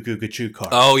Pikachu card.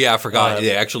 Oh, yeah, I forgot.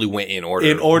 They actually went in order.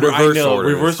 In order, Reverse I know, order.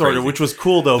 It was reverse order, crazy. which was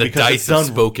cool though the because dice it's done. have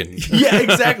spoken. Yeah,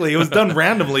 exactly. It was done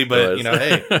randomly, but was. you know,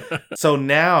 hey. So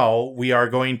now we are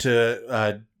going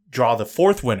to draw the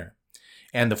fourth winner,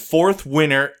 and the fourth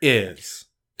winner is.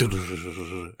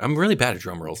 I'm really bad at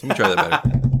drum rolls. Let me try that better.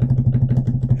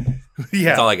 Yeah,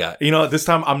 That's all I got. You know, this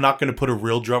time I'm not going to put a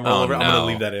real drum roll over it. I'm going to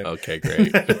leave that in. Okay,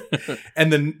 great.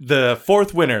 And then the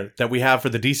fourth winner that we have for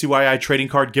the DCYI trading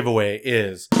card giveaway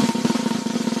is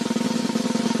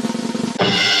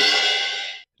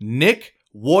Nick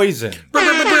Woisen.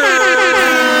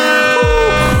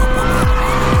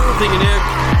 Thank you, Nick.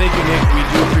 Thank you, Nick. We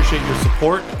do appreciate your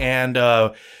support. And,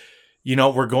 you know,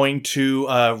 we're going to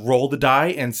roll the die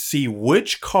and see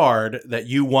which card that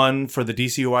you won for the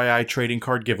DCYI trading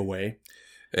card giveaway.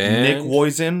 And Nick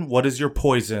Woisen, what is your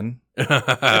poison?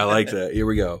 I like that. Here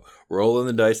we go. Rolling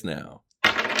the dice now.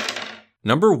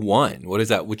 Number 1. What is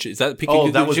that? Which is that? Oh,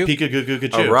 that was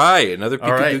Pikachu. All right, another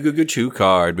All right. Pikachu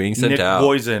card being sent Nick out.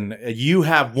 Woisen, you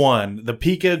have won the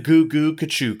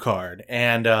Pikachu card,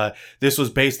 and this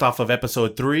was based off of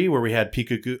episode 3, where we had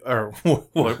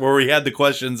where we had the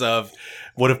questions of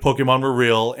what if Pokemon were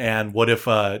real, and what if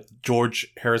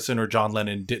George Harrison or John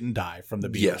Lennon didn't die from the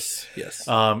Beatles. Yes.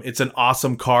 It's an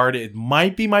awesome card. It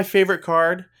might be my favorite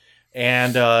card,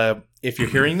 and if you're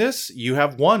hearing this, you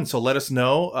have won. So let us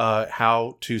know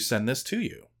how to send this to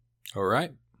you. All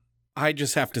right. I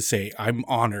just have to say, I'm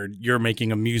honored you're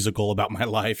making a musical about my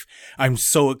life. I'm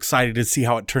so excited to see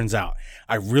how it turns out.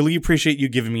 I really appreciate you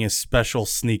giving me a special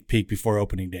sneak peek before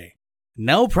opening day.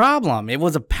 No problem. It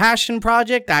was a passion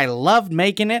project. I loved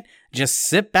making it. Just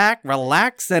sit back,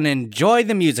 relax, and enjoy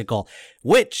the musical,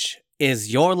 which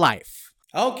is your life.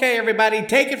 Okay, everybody,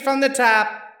 take it from the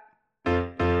top.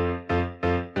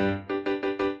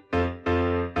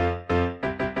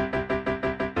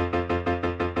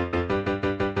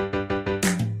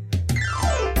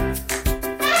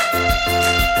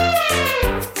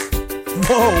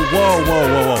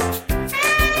 Whoa.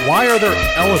 Why are there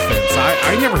elephants?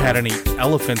 I never had any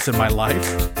elephants in my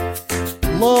life.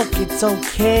 Look, it's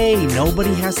okay.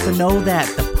 Nobody has to know that.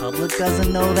 The public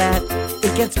doesn't know that.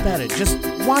 It gets better. Just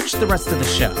watch the rest of the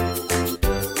show.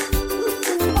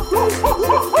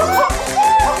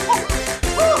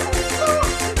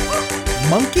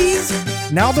 Monkeys?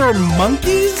 Now there are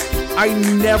monkeys? I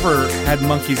never had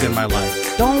monkeys in my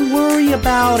life. Don't worry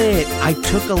about it. I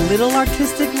took a little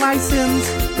artistic license.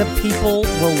 The people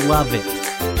will love it.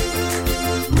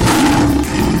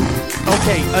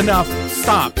 Okay, enough.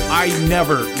 Stop. I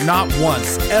never, not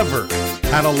once, ever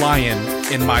had a lion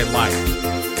in my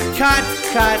life.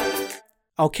 Cut.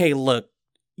 Okay, look.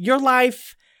 Your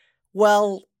life,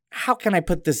 well, how can I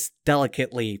put this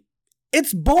delicately?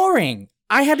 It's boring.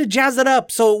 I had to jazz it up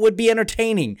so it would be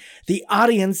entertaining. The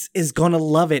audience is gonna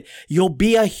love it. You'll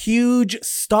be a huge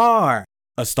star.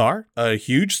 A star? A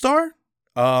huge star?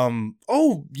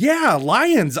 Oh, yeah,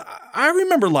 lions. I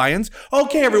remember lions.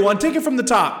 Okay, everyone, take it from the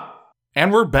top.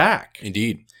 And we're back.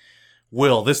 Indeed.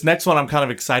 Will, this next one I'm kind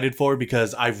of excited for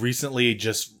because I've recently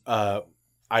just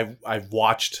I've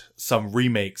watched some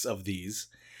remakes of these,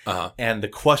 and the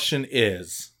question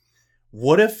is,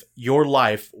 what if your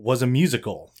life was a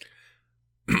musical?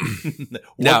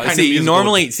 Now, see,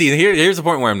 here's the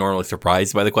point where I'm normally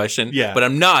surprised by the question. Yeah. But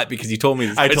I'm not because you told me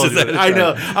this. I told you that. I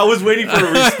know. I was waiting for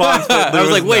a response, but I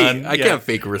was like, wait, none. I can't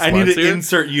fake a response. I need to here.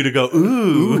 insert you to go,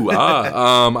 ooh.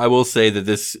 I will say that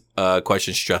this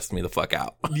question stressed me the fuck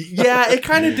out. Yeah, it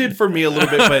kind of did for me a little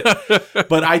bit,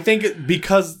 but I think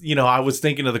because, I was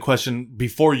thinking of the question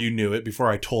before you knew it, before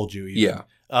I told you. Even. Yeah.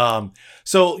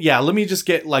 So yeah, let me just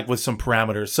get with some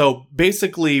parameters. So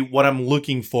basically what I'm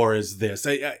looking for is this.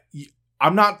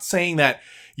 I'm not saying that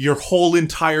your whole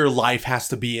entire life has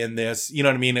to be in this. You know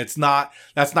what I mean? That's not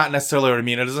necessarily what I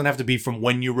mean. It doesn't have to be from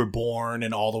when you were born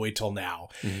and all the way till now.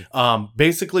 Mm-hmm.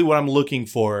 Basically what I'm looking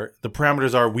for, the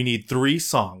parameters are, we need 3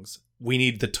 songs. We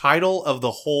need the title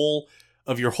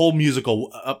of your whole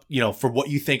musical, for what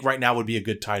you think right now would be a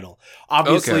good title.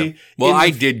 Obviously. Okay. Well,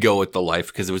 I did go with the life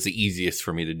because it was the easiest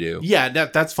for me to do. Yeah,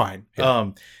 that's fine.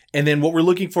 Yeah. And then what we're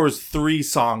looking for is 3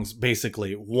 songs,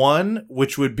 basically. One,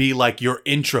 which would be like your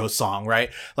intro song, right?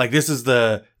 Like this is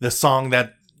the song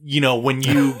that, when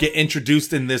you get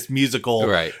introduced in this musical,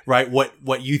 right?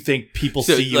 What you think people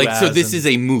see you as. So this is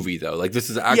a movie though. Like this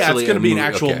is actually it's going to be an movie.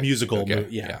 actual musical movie.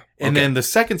 Yeah. Okay. And then the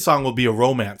second song will be a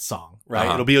romance song,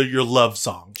 right? It'll be your love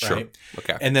song, right? Sure.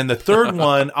 Okay. And then the third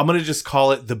one, I'm going to just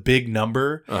call it the big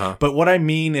number. But what I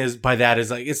mean by that is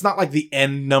like, it's not like the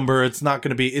end number. It's not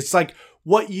going to be, it's like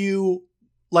what you,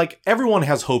 like everyone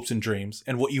has hopes and dreams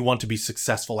and what you want to be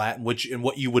successful at and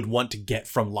what you would want to get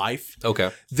from life.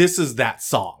 Okay. This is that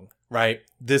song, right?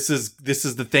 This is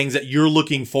the things that you're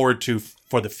looking forward to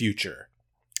for the future.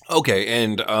 Okay,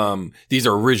 and these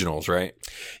are originals, right?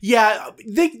 Yeah,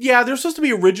 they're supposed to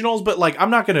be originals, but like I'm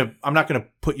not gonna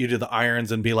put you to the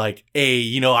irons and be like,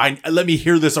 hey, let me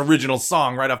hear this original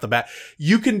song right off the bat.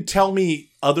 You can tell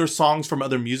me other songs from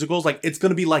other musicals, like it's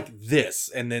gonna be like this,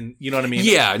 and then you know what I mean?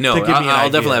 Yeah, no, I'll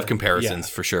definitely have comparisons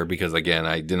for sure because again,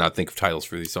 I did not think of titles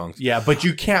for these songs. Yeah, but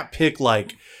you can't pick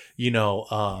like,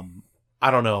 I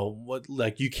don't know what,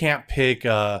 like you can't pick.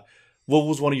 What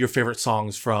was one of your favorite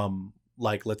songs from?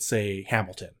 Like, let's say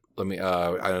Hamilton. Let me,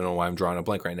 I don't know why I'm drawing a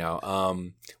blank right now.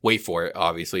 Wait for It,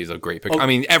 obviously, is a great pick. Okay. I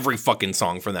mean, every fucking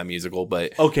song from that musical,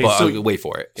 but so Wait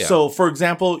for It. Yeah. So, for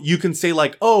example, you can say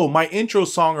like, oh, my intro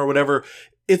song or whatever,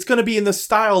 it's going to be in the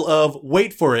style of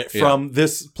Wait for It from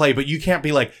this play, but you can't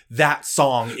be like, that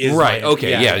song is right.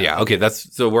 Okay. Yeah. Okay.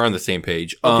 So we're on the same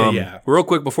page. Okay. Yeah. Real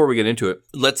quick before we get into it,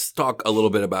 let's talk a little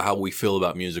bit about how we feel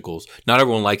about musicals. Not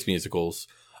everyone likes musicals.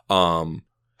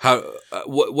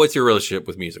 What's your relationship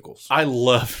with musicals? I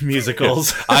love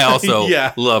musicals. I also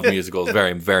love musicals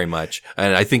very, very much.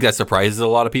 And I think that surprises a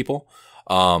lot of people.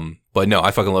 But no, I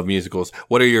fucking love musicals.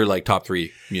 What are your top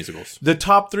 3 musicals? The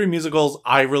top 3 musicals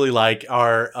I really like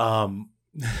are,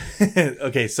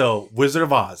 okay, so Wizard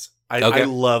of Oz. I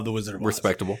love the Wizard of Oz.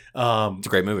 Respectable. It's a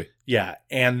great movie. Yeah.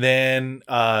 And then,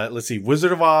 let's see,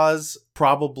 Wizard of Oz,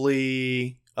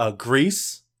 probably,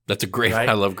 Grease. That's a great. Right?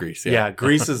 I love Grease. Yeah,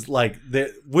 Grease is like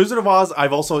the Wizard of Oz.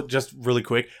 I've also just really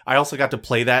quick. I also got to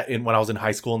play that when I was in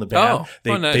high school in the band.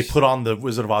 Nice. They put on the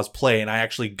Wizard of Oz play, and I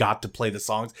actually got to play the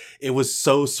songs. It was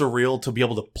so surreal to be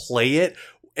able to play it,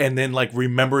 and then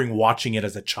remembering watching it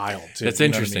as a child too. That's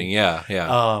interesting. I mean?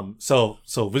 Yeah. So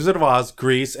Wizard of Oz,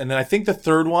 Grease, and then I think the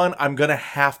third one I'm gonna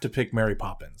have to pick Mary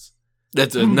Poppins.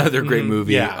 That's another great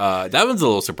movie. Yeah. That one's a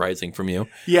little surprising from you.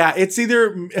 Yeah, it's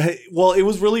either, well, it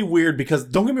was really weird because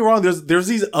don't get me wrong, there's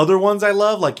these other ones I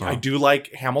love. I do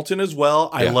like Hamilton as well.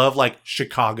 I love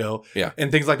Chicago and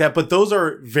things like that, but those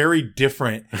are very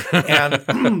different.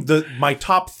 And my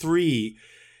top 3,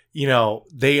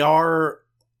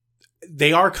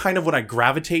 they are kind of what I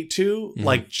gravitate to,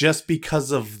 just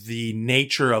because of the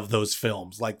nature of those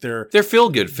films. They're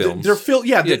feel-good films. They're feel-good.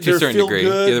 Yeah, to a certain degree. Yeah,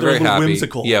 they're very happy.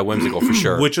 Whimsical. Yeah, whimsical for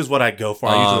sure. Which is what I go for.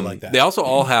 I usually like that. They also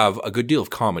all have a good deal of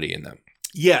comedy in them.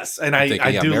 Yes, and I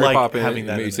do Mary like Poppins, having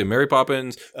that. You say Mary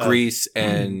Poppins, Grease,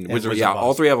 and Wizard. Yeah,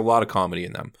 all 3 have a lot of comedy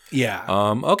in them. Yeah.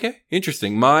 Okay.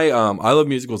 Interesting. I love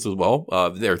musicals as well.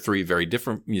 There are 3 very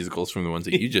different musicals from the ones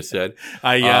that you just said.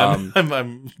 I'm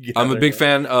a big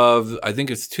fan of. I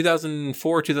think it's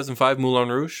 2004, 2005 Moulin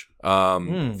Rouge.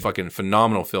 Fucking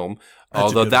phenomenal film.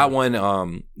 Although that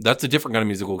one, that's a different kind of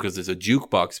musical because it's a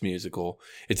jukebox musical.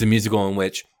 It's a musical in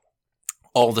which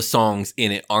all the songs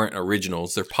in it aren't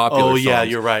originals; they're popular. Oh yeah,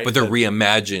 songs, you're right. But they're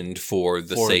reimagined for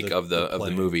the sake of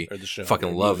the movie. Or the show.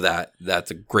 Fucking love that.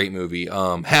 That's a great movie.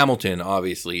 Hamilton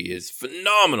obviously is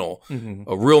phenomenal.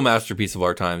 A real masterpiece of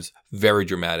our times. Very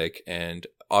dramatic and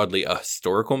oddly a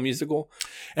historical musical.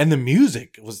 And the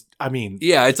music was, I mean,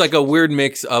 Yeah, it's like a weird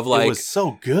mix of like it was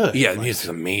so good. yeah, the music's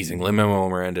amazing. Lin-Manuel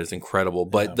Miranda is incredible,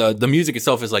 but the music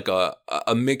itself is like a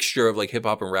mixture of like hip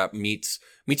hop and rap meets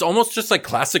almost just like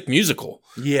classic musical.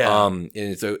 Yeah. And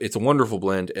it's a wonderful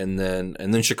blend. And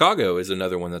then Chicago is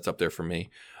another one that's up there for me,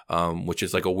 which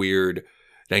is like a weird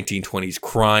 1920s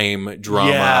crime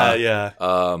drama.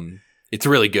 Yeah. It's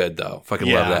really good though.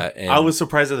 Fucking love that. And I was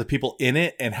surprised at the people in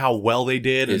it and how well they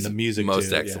did, and the music most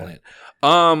too. excellent.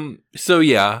 So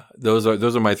yeah, those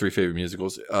are my 3 favorite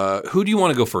musicals. Who do you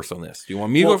want to go first on this? Do you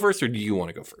want me to go first, or do you want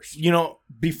to go first? You know,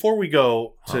 before we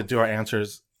go to do our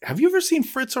answers, have you ever seen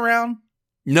Fritz around?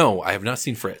 No, I have not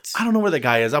seen Fritz. I don't know where that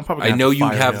guy is. I'm probably. I know you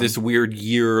fire have him. this weird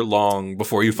year long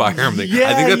before you fire him thing.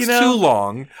 Yeah, I think that's you know, too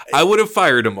long. I would have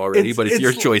fired him already, but it's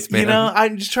your choice, man. You know,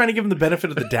 I'm just trying to give him the benefit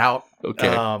of the doubt.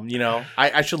 Okay. You know,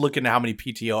 I should look into how many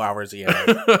PTO hours he has.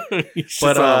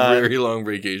 But a very long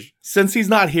vacation. Since he's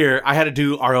not here, I had to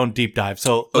do our own deep dive.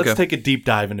 So let's take a deep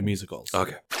dive into musicals.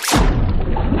 Okay.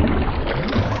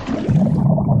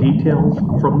 Details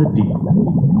from the deep.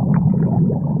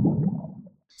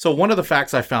 So one of the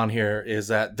facts I found here is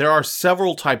that there are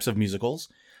several types of musicals,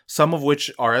 some of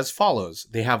which are as follows.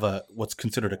 They have what's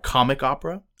considered a comic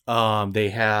opera.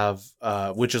 They have,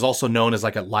 which is also known as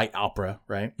like a light opera,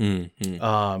 right?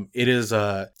 Mm-hmm. It is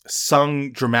a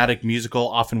sung dramatic musical,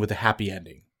 often with a happy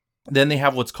ending. Then they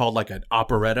have what's called like an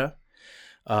operetta,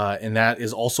 and that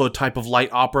is also a type of light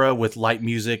opera with light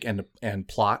music and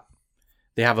plot.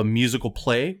 They have a musical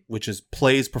play, which is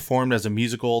plays performed as a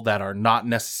musical that are not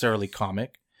necessarily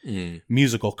comic.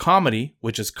 Musical comedy,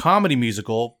 which is comedy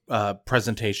musical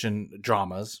presentation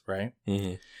dramas, right?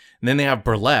 Mm-hmm. And then they have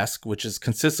burlesque, which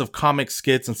consists of comic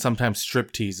skits and sometimes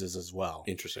strip teases as well.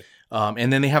 Interesting.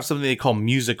 And then they have something they call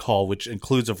music hall, which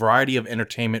includes a variety of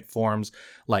entertainment forms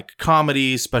like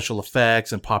comedy, special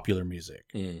effects, and popular music.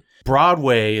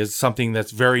 Broadway is something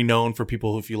that's very known for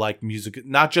people if you like music,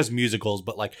 not just musicals,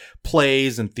 but like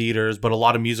plays and theaters. But a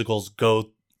lot of musicals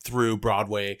go through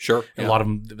Broadway. Sure. And a lot of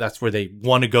them, that's where they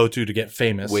want to go to get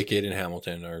famous. Wicked and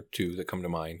Hamilton are two that come to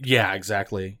mind. Yeah,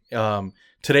 exactly.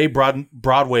 Today,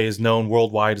 Broadway is known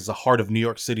worldwide as the heart of New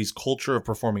York City's culture of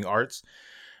performing arts.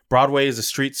 Broadway is a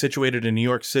street situated in New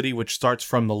York City, which starts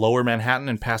from the lower Manhattan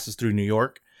and passes through New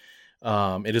York.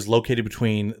 It is located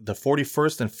between the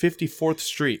 41st and 54th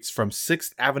streets from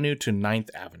 6th Avenue to 9th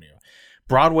Avenue.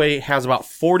 Broadway has about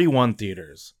 41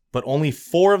 theaters, but only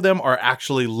 4 of them are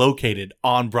actually located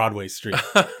on Broadway Street.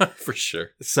 For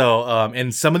sure. So,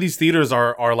 and some of these theaters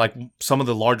are like some of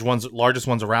the largest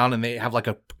ones around, and they have like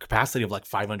a capacity of like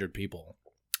 500 people.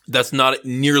 That's not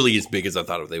nearly as big as I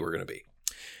thought they were going to be.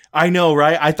 I know,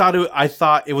 right? I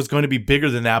thought it was going to be bigger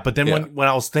than that, but then when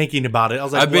I was thinking about it, I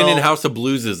was like, I've been in House of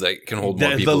Blueses that can hold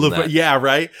more people than that. Yeah,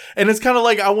 right? And it's kind of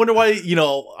like, I wonder why,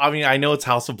 I mean, I know it's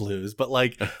House of Blues, but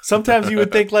like sometimes you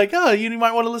would think like, oh, you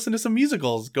might want to listen to some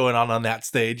musicals going on that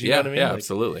stage. You know what I mean? Yeah, like,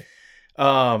 absolutely.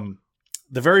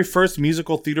 The very first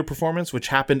musical theater performance, which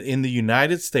happened in the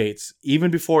United States, even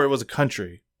before it was a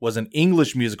country, was an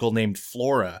English musical named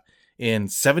Flora in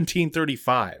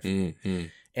 1735. Mm-hmm.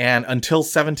 And until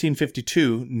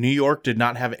 1752, New York did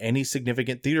not have any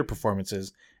significant theater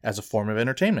performances as a form of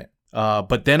entertainment.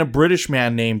 But then a British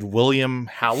man named William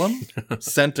Hallam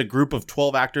sent a group of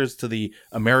 12 actors to the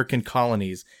American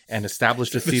colonies and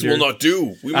established a theater. This will not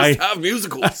do. We must have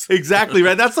musicals. Exactly,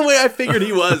 right? That's the way I figured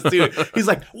he was, too. He's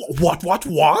like, what?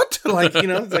 Like,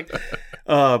 it's like...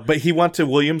 but he went to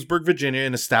Williamsburg, Virginia,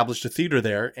 and established a theater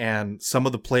there. And some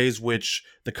of the plays which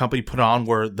the company put on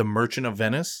were The Merchant of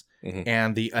Venice, mm-hmm.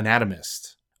 and The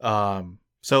Anatomist.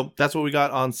 So that's what we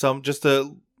got on some, just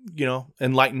to,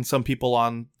 enlighten some people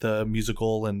on the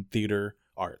musical and theater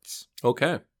arts.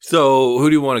 Okay. So who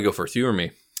do you want to go first? You or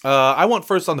me? I went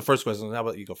first on the first question. How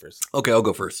about you go first? Okay, I'll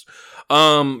go first.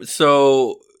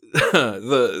 So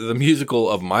the musical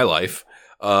of my life,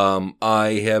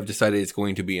 I have decided it's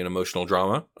going to be an emotional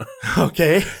drama.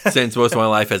 Okay. Since most of my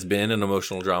life has been an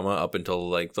emotional drama up until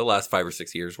like the last 5 or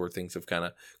 6 years where things have kind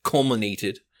of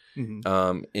culminated.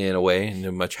 Mm-hmm. In a way,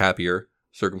 in much happier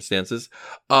circumstances.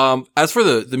 As for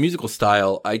the musical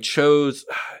style, I chose,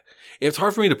 it's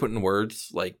hard for me to put in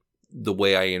words like the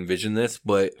way I envision this,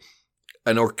 but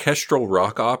an orchestral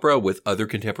rock opera with other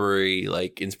contemporary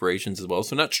like inspirations as well.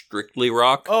 So not strictly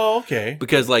rock. Oh, okay.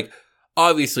 Because like,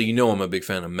 obviously, I'm a big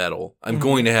fan of metal. I'm mm-hmm.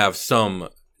 going to have some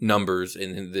numbers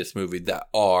in this movie that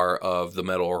are of the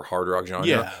metal or hard rock genre.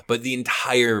 Yeah. But the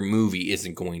entire movie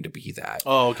isn't going to be that.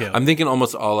 Oh, okay. I'm thinking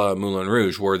almost a la Moulin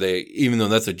Rouge, where they, even though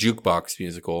that's a jukebox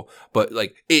musical, but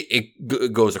like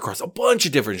it goes across a bunch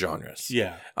of different genres.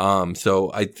 Yeah.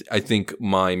 So I think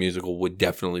my musical would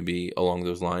definitely be along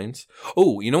those lines.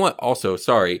 Oh, you know what? Also,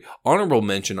 sorry, honorable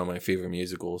mention on my favorite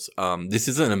musicals. This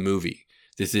isn't a movie.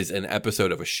 This is an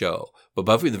episode of a show. But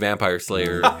Buffy the Vampire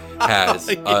Slayer has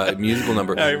a musical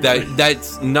number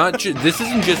that's not this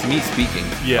isn't just me speaking.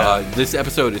 Yeah. This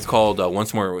episode is called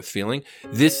Once More with Feeling.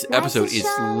 This episode is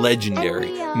legendary.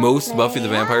 Most Buffy the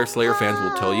Vampire Slayer fans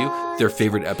will tell you their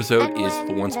favorite episode is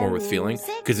the Once More with Feeling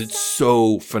because it's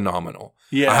so phenomenal.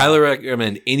 Yeah. I highly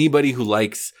recommend anybody who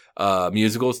likes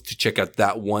musicals to check out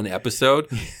that one episode.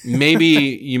 Maybe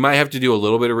you might have to do a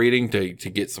little bit of reading to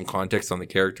get some context on the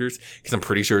characters because I'm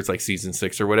pretty sure it's like season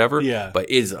 6 or whatever. Yeah. But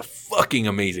it is a fucking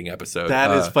amazing episode.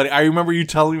 That is funny. I remember you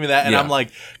telling me that, and Yeah. I'm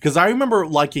like, because I remember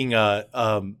liking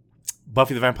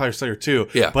Buffy the Vampire Slayer too.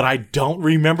 Yeah. But I don't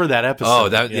remember that episode. Oh,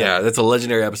 that's a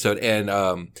legendary episode.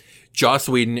 And Joss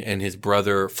Whedon and his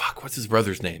brother, what's his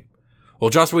brother's name?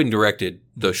 Well, Joss Whedon directed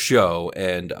the show,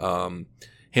 and him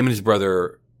and his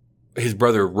brother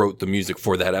wrote the music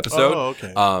for that episode. Oh,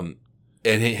 okay.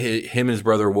 And him and his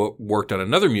brother worked on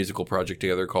another musical project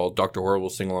together called Dr.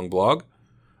 Horrible's Sing Along Blog,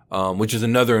 which is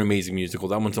another amazing musical.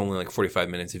 That one's only like 45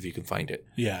 minutes if you can find it.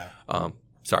 Yeah.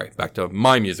 Sorry, back to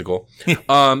my musical.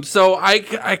 So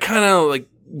I kind of like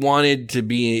wanted to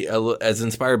be as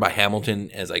inspired by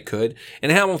Hamilton as I could.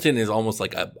 And Hamilton is almost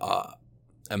like a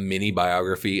mini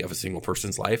biography of a single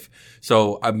person's life.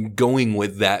 So I'm going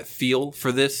with that feel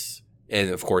for this. And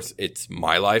of course, it's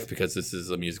my life because this is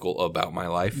a musical about my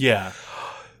life. Yeah.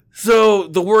 So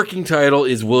the working title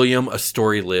is William, A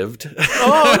Story Lived.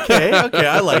 Oh, okay. Okay.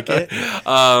 I like it.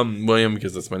 William,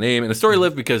 because that's my name. And A Story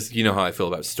Lived because you know how I feel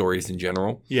about stories in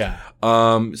general. Yeah.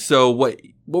 So what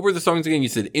were the songs again? You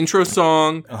said intro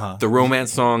song, Uh-huh. the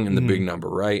romance song, and the big number,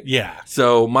 right? Yeah.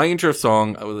 So my intro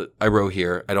song I wrote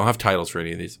here. I don't have titles for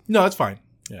any of these. No, that's fine.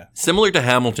 Yeah. Similar to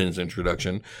Hamilton's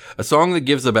introduction, a song that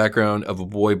gives the background of a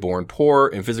boy born poor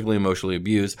and physically and emotionally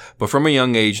abused, but from a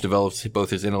young age develops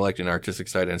both his intellect and artistic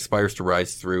side and aspires to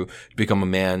rise through to become a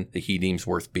man that he deems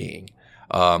worth being.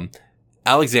 Hamilton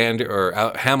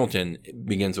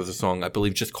begins with a song, I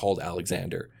believe, just called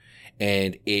Alexander.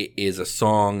 And it is a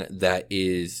song that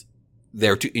is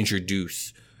there to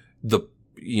introduce the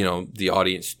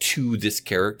audience to this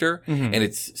character. Mm-hmm. And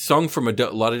it's sung from a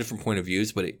lot of different point of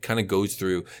views, but it kind of goes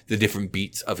through the different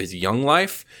beats of his young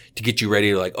life to get you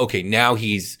ready to like, okay, now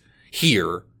he's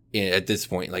here at this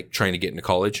point, like trying to get into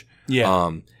college.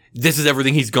 Yeah. This is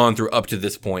everything he's gone through up to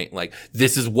this point. Like,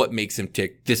 this is what makes him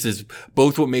tick. This is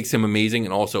both what makes him amazing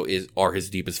and also are his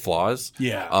deepest flaws.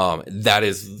 Yeah. That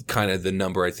is kind of the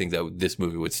number I think that this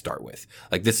movie would start with.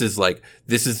 Like, this is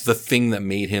the thing that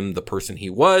made him the person he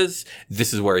was.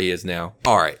 This is where he is now.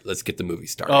 All right, let's get the movie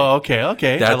started. Oh, okay.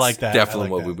 Okay. That's I like that. definitely I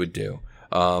like what that. we would do.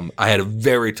 I had a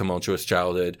very tumultuous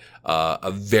childhood,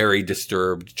 a very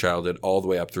disturbed childhood all the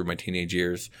way up through my teenage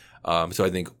years. So I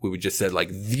think we would just said like,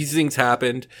 these things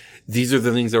happened. These are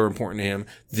the things that were important to him.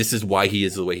 This is why he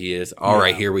is the way he is. All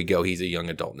right, here we go. He's a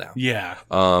young adult now. Yeah.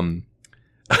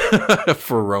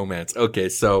 For romance. Okay.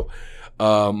 So,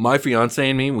 my fiance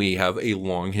and me, we have a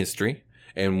long history.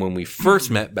 And when we first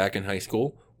met back in high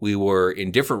school, we were in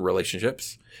different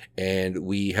relationships and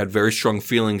we had very strong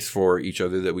feelings for each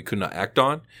other that we could not act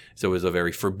on. So it was a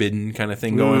very forbidden kind of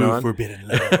thing going on. Forbidden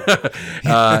love.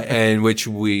 And which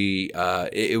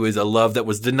it was a love that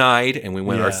was denied and we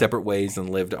went our Yeah. separate ways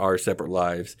and lived our separate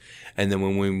lives. And then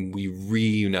when we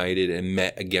reunited and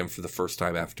met again for the first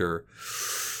time after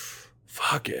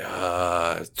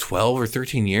 12 or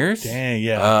 13 years. Dang,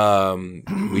 yeah.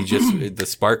 We just, the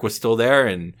spark was still there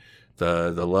and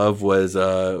the love was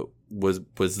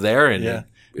there and Yeah.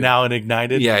 Now it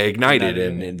ignited. ignited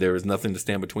and there was nothing to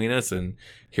stand between us and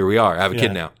here we are. I have a Yeah.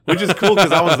 kid now. Which is cool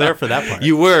because I was there for that part.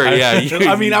 You were, yeah.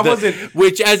 I mean, I wasn't.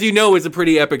 Which, as you know, is a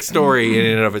pretty epic story in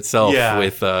and of itself. Yeah.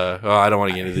 With, I don't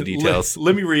want to get into the details.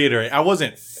 Let me reiterate. I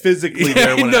wasn't physically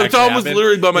there when it No, actually Tom was happened.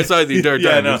 literally by my side the entire time.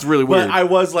 Yeah, It no. was really weird. But I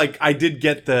was like, I did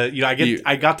get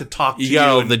I got to talk to You you got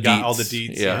all and the got deets. all the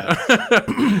deets.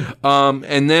 Yeah.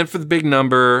 And then for the big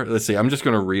number, let's see. I'm just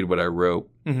going to read what I wrote.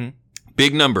 Mm-hmm.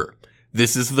 Big number.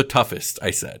 This is the toughest,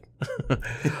 I said.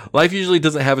 Life usually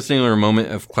doesn't have a singular moment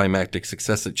of climactic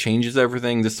success that changes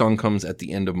everything. This song comes at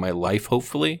the end of my life,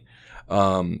 hopefully.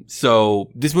 So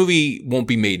this movie won't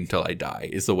be made until I die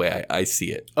is the way I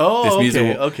see it. Oh, This okay,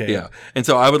 music okay. Yeah. And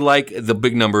so I would like the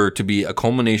big number to be a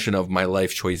culmination of my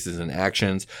life choices and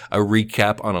actions, a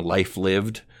recap on a life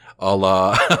lived,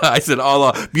 I said a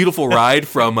la Beautiful Ride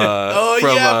from from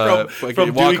Walk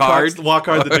Dewey Hard. Walk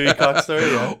Hard, the Dewey Cox story.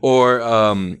 Yeah.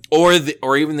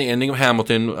 or even the ending of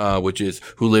Hamilton, which is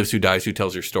Who Lives, Who Dies, Who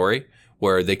Tells Your Story,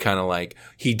 where they kind of like,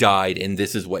 he died and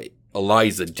this is what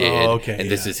Eliza did, and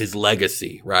this is his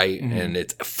legacy, right? Mm-hmm. And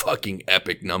it's a fucking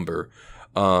epic number.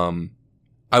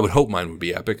 I would hope mine would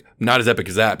be epic. Not as epic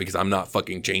as that because I'm not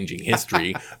fucking changing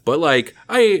history. But like,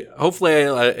 hopefully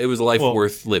it was a life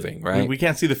worth living, right? We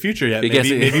can't see the future yet.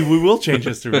 Maybe we will change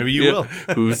history. Maybe you will.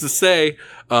 Who's to say?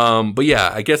 But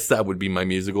yeah, I guess that would be my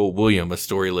musical. William, A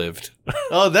Story Lived.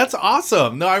 Oh, that's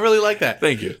awesome. No, I really like that.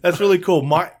 Thank you. That's really cool.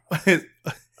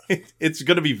 It's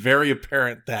going to be very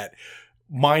apparent that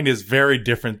mine is very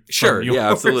different. Sure. From yours.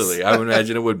 Yeah, absolutely. I would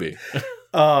imagine it would be.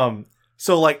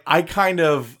 So like, I kind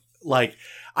of like,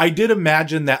 I did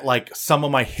imagine that like some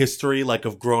of my history, like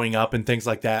of growing up and things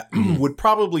like that, would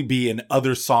probably be in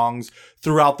other songs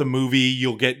throughout the movie.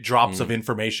 You'll get drops of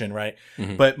information, right?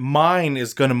 Mm-hmm. But mine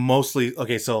is going to mostly,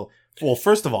 well,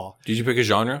 first of all, did you pick a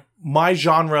genre? My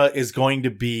genre is going to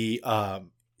be,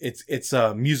 it's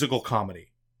a musical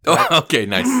comedy. Right? Oh, okay,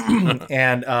 nice.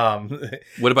 And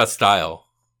what about style?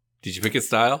 Did you pick a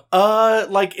style?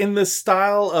 Like in the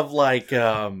style of like,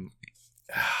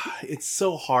 it's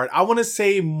so hard. I want to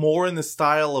say more in the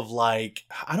style of like,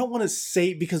 I don't want to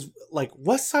say, because like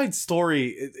West Side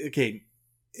Story, okay,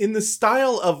 in the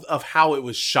style of how it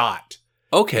was shot.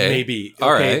 Okay. Maybe.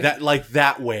 All right. That like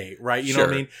that way, right? You know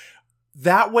what I mean?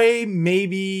 That way,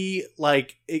 maybe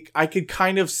like I could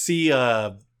kind of see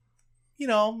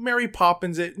Mary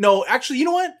Poppins. No, actually, you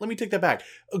know what? Let me take that back.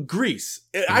 Grease.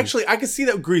 Actually, I could see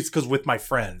that with Grease because with my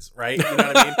friends, right? You know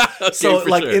what I mean? Okay, so,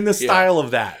 like in the style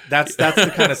of that. That's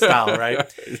the kind of style,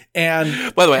 right?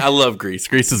 And by the way, I love Grease.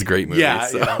 Grease is a great movie. Yeah,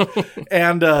 so. yeah.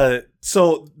 And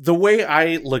so the way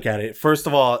I look at it, first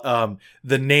of all,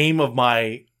 the name of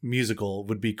my musical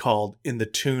would be called In the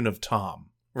Tune of Tom.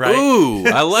 Right? Ooh,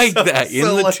 I like that. In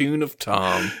the Tune of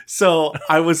Tom. So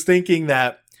I was thinking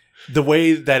that the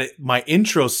way that my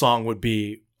intro song would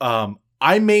be,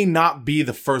 I may not be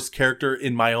the first character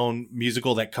in my own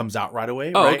musical that comes out right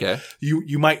away. Oh, right? okay.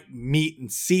 You might meet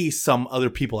and see some other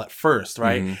people at first,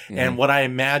 right? Mm-hmm, and what I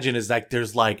imagine is like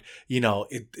there's like,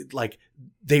 like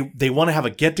they want to have a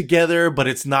get together, but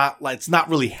it's not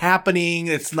really happening.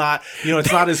 It's not,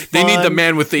 it's not as fun. They need the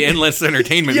man with the endless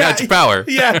entertainment magic power.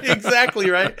 Yeah, exactly,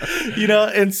 right.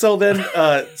 And so then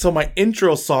so my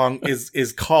intro song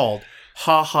is called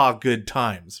Ha Ha Good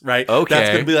Times, right? Okay. That's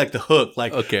going to be like the hook.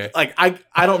 Like, okay. Like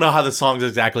I don't know how the song's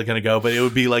exactly going to go, but it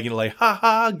would be like, like Ha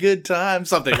Ha Good Times,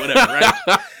 something, whatever,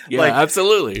 right? Yeah, like,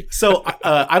 absolutely. So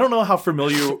I don't know how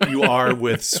familiar you are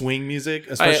with swing music,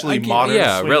 especially modern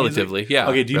swing relatively, music. Yeah.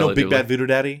 Okay, do you know Big Bad Voodoo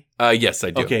Daddy? Yes,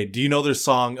 I do. Okay, do you know their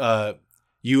song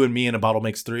You and Me and a Bottle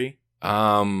Makes Three?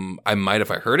 I might if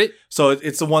I heard it. So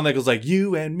it's the one that goes like,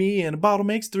 you and me and a bottle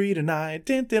makes three tonight.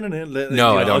 No, I don't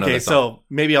know. Okay, that song. so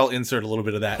maybe I'll insert a little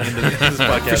bit of that into this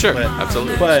podcast. For sure,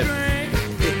 absolutely. But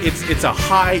it's a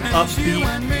high,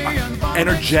 upbeat,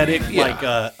 energetic, like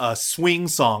a swing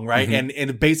song, right? Mm-hmm.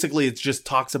 And basically it just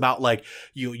talks about like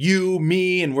you,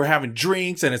 me, and we're having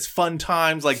drinks and it's fun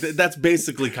times. Like that's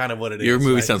basically kind of what it is. Your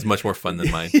movie right? sounds much more fun than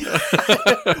mine.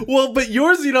 Well, but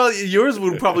yours, yours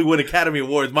would probably win Academy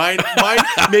Awards. Mine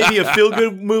may be a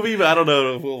feel-good movie, but I don't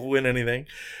know if we'll win anything.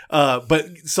 But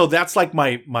so that's like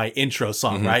my intro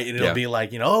song, mm-hmm. right? And it'll be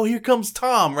like, oh, here comes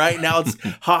Tom, right? Now it's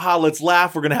haha, let's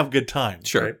laugh. We're going to have a good time.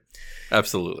 Sure. Right?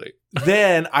 Absolutely.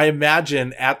 Then I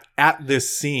imagine at this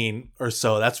scene or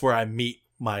so, that's where I meet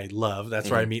my love. That's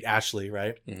mm-hmm. where I meet Ashley,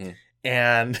 right? Mm-hmm.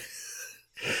 And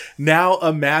now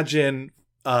imagine,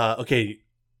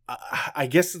 I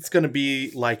guess it's going to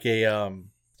be like an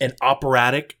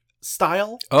operatic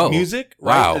style music.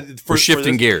 Right? Wow. We're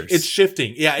shifting gears. It's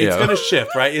shifting. Yeah, it's going to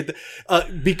shift, right?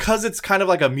 Because it's kind of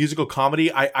like a musical comedy,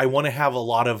 I want to have a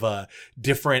lot of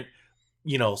different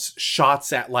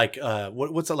shots at like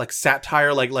what's it, like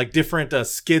satire, like different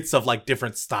skits of like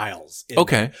different styles.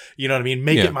 Okay. You know what I mean?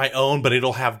 Make it my own, but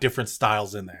it'll have different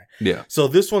styles in there. Yeah. So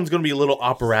this one's going to be a little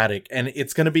operatic, and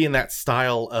it's going to be in that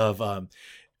style of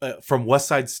from West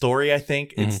Side Story, I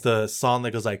think. Mm-hmm. It's the song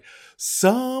that goes like,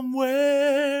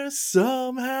 somewhere,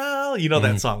 somehow. You know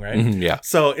mm-hmm. that song, right? Mm-hmm. Yeah.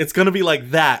 So it's going to be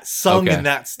like that, sung in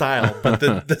that style. But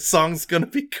the song's going to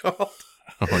be called...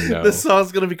 Oh, no. The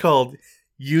song's going to be called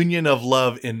Union of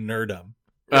Love in Nerdom.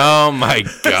 Oh my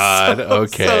God.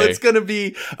 Okay. So it's going to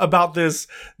be about these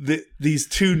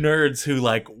two nerds who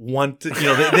like want to,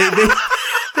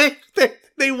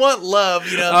 they want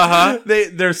love, you know. Uh-huh.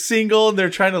 They're single and they're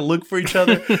trying to look for each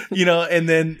other, you know. And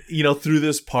then through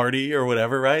this party or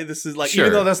whatever, right? This is like Sure.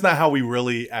 even though that's not how we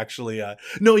really actually.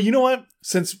 No, you know what?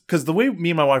 Because the way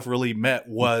me and my wife really met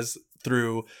was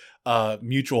through a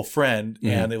mutual friend,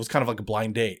 and it was kind of like a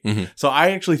blind date. So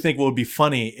I actually think what would be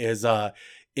funny is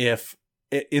if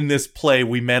in this play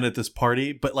we met at this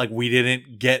party, but like we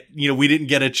didn't get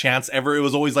a chance ever. It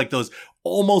was always like those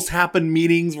almost happened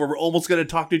meetings where we're almost going to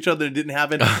talk to each other and it didn't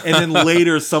happen. And then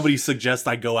later somebody suggests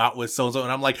I go out with so-and-so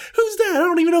and I'm like, who's that? I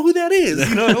don't even know who that is.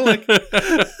 You know,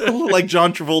 like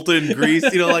John Travolta in Grease,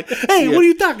 you know, like, hey, what are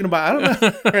you talking about? I don't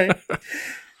know. Right.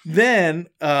 Then,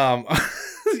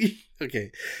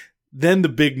 okay. Then the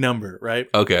big number, right?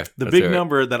 Okay. The let's big hear it.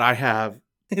 number that I have,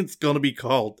 it's going to be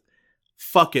called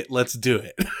Fuck It, Let's Do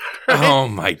It. Oh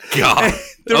my God.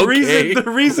 The Okay.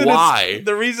 reason Why?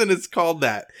 the reason it's called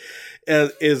that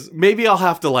is maybe I'll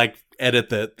have to like edit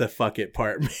the fuck it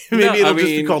part. Maybe it'll just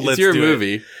be called it's Let's your Do It.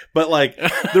 movie. But like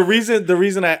the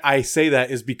reason I say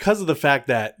that is because of the fact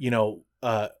that,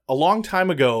 a long time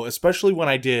ago, especially when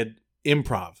I did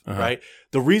improv, right?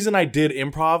 The reason I did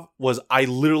improv was I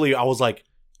was like,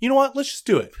 you know what? Let's just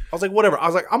do it. I was like, whatever. I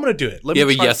was like, I'm going to do it. Let You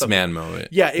me have a try yes something. man moment.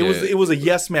 Yeah, it was a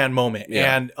yes man moment.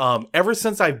 Yeah. And ever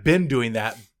since I've been doing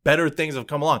that, better things have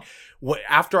come along.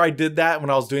 After I did that,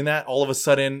 when I was doing that, all of a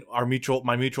sudden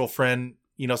my mutual friend,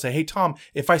 say, hey Tom,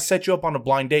 if I set you up on a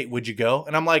blind date, would you go?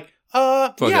 And I'm like,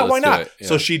 Fuck it, yeah, why let's do not? it. Yeah.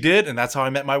 So she did, and that's how I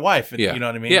met my wife. Yeah. You know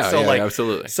what I mean? Yeah, so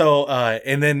absolutely. So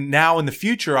and then now in the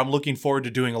future, I'm looking forward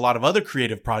to doing a lot of other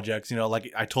creative projects,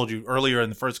 like I told you earlier in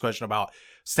the first question about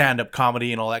stand-up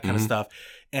comedy and all that kind of stuff.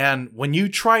 And when you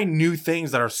try new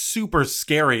things that are super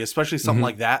scary, especially something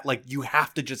like that, like you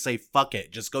have to just say, fuck it,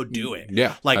 just go do it.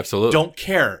 Yeah, like, absolutely. Don't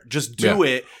care. Just do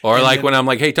it. Or And like then- when I'm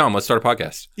like, hey, Tom, let's start a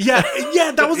podcast. yeah,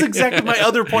 that was exactly my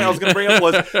other point I was going to bring up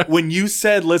was when you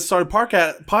said, let's start a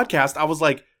podcast, I was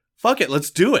like, fuck it,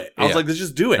 let's do it. I was Yeah. like, let's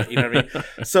just do it. You know what I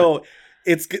mean? So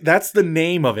that's the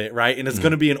name of it, right? And it's going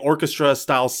to be an orchestra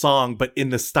style song, but in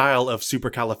the style of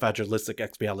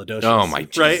Supercalifragilisticexpialidocious. Oh my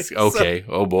right? jeez. Okay.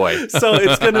 Oh boy. So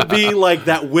it's going to be like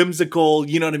that whimsical,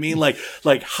 you know what I mean? Like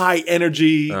high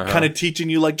energy kind of teaching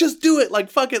you like, just do it.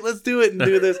 Like, fuck it. Let's do it and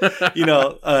do this,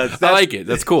 I like it.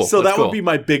 That's cool. So That's that cool. would be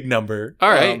my big number. All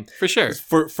right. For sure.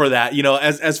 For that,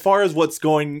 as far as what's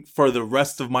going for the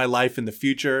rest of my life in the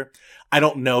future, I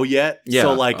don't know yet. Yeah,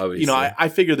 So like, obviously. I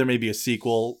figure there may be a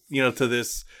sequel, to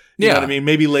this. You know Yeah, what I mean?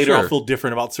 Maybe later sure. I'll feel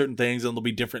different about certain things and there'll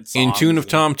be different songs. In tune of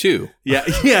Tom 2. Yeah.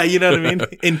 Yeah. You know what I mean?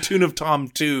 In tune of Tom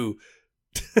 2.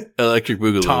 Electric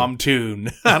Boogaloo. Tom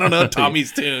Tune. I don't know.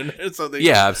 Tommy's Tune. Or something.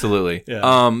 Yeah, absolutely.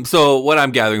 Yeah. So what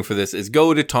I'm gathering for this is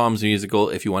go to Tom's Musical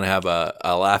if you want to have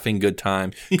a laughing good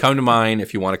time. Come to mine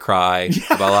if you want to cry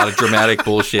about a lot of dramatic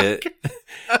bullshit.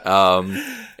 But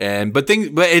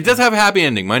it does have a happy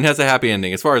ending. Mine has a happy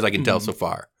ending as far as I can tell so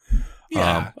far.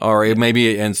 Yeah. Or maybe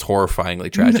it ends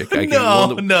horrifyingly tragic.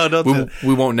 No, don't do it.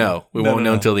 We won't know. We won't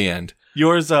know until the end.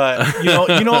 Yours, you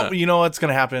know what's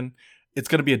gonna happen? It's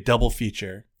gonna be a double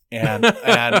feature, and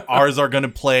ours are gonna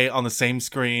play on the same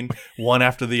screen, one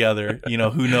after the other.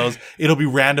 Who knows? It'll be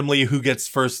randomly who gets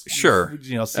first. Sure.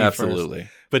 See Absolutely.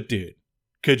 first. But dude,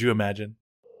 could you imagine?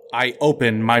 I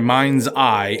open my mind's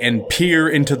eye and peer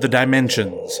into the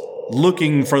dimensions,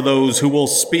 looking for those who will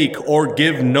speak or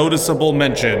give noticeable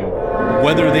mention,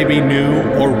 whether they be new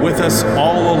or with us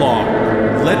all along.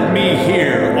 Let me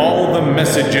hear all the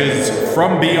messages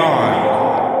from beyond.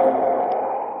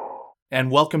 And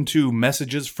welcome to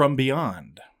Messages from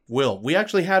Beyond. Will, we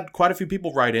actually had quite a few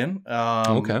people write in.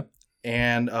 Okay.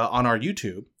 And on our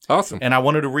YouTube. Awesome. And I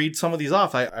wanted to read some of these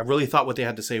off. I really thought what they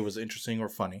had to say was interesting or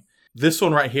funny. This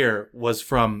one right here was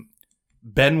from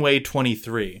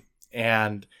Benway23.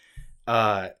 And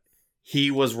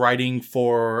he was writing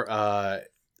for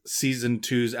season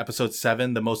 2's episode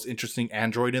 7, The Most Interesting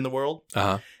Android in the World.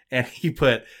 Uh-huh. And he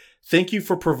put, thank you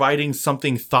for providing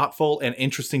something thoughtful and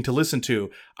interesting to listen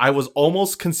to. I was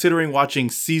almost considering watching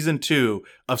season 2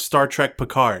 of Star Trek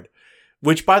Picard,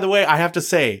 which, by the way, I have to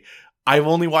say, I've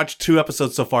only watched 2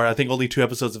 episodes so far. I think only 2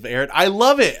 episodes have aired. I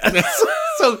love it.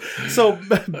 So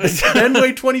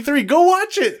Benway23, go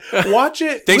watch it. Watch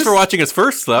it. Thanks for watching us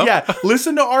first, though. Yeah,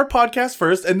 listen to our podcast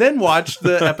first, and then watch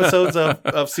the episodes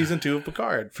of season 2 of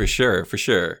Picard. For sure.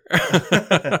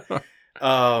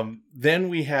 Then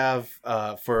we have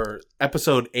for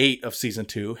episode 8 of season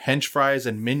 2, Hench Fries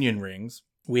and Minion Rings,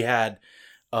 we had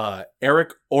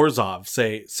Eric Orzov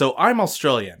say, so I'm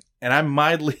Australian, and I'm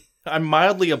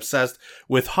mildly obsessed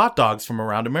with hot dogs from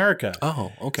around America.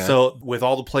 Oh, okay. So with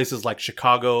all the places like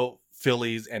Chicago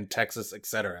Phillies, and Texas,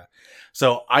 etc.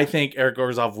 So I think Eric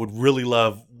Orzov would really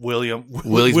love Willie's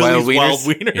Wild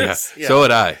Wieners. Yeah. So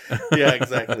would I. Yeah,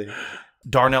 exactly.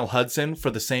 Darnell Hudson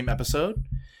for the same episode.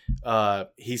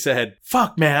 He said,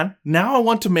 "Fuck, man. Now I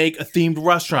want to make a themed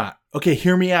restaurant. Okay,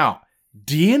 hear me out.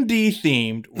 D&D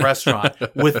themed restaurant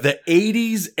with the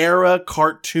 80s era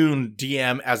cartoon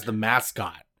DM as the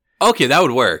mascot." Okay, that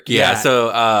would work. Yeah. Yeah.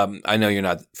 So I know you're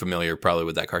not familiar probably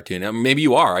with that cartoon. Maybe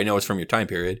you are. I know it's from your time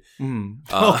period.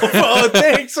 Oh,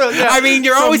 thanks. So, yeah. I mean,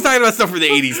 you're always talking about stuff from the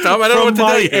 80s, Tom. I don't know what to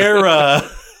tell you. Era.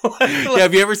 Yeah,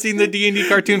 have you ever seen the D&D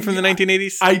cartoon from the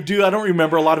 1980s? I do. I don't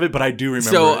remember a lot of it, but I do remember.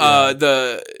 So it, yeah.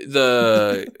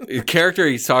 the character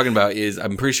he's talking about is,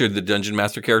 I'm pretty sure, the Dungeon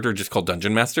Master character, just called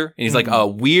Dungeon Master. And he's like a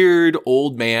weird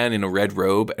old man in a red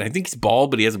robe. And I think he's bald,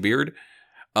 but he has a beard.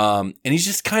 And he's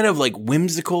just kind of like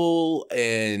whimsical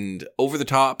and over the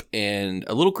top and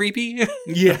a little creepy.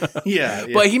 Yeah.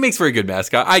 But he makes for a good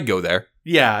mascot. I'd go there.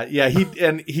 Yeah.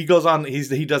 He goes on.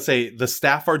 He does say the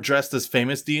staff are dressed as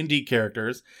famous D&D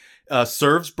characters.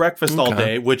 Serves breakfast all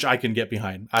day, which I can get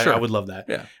behind. Sure. I would love that.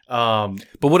 Yeah.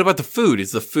 But what about the food?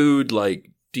 Is the food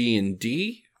like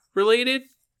D&D related?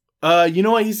 You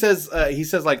know what he says? He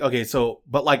says like, okay, so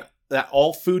but like that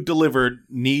all food delivered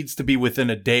needs to be within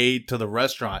a day to the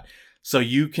restaurant, so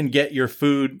you can get your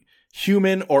food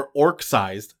human or orc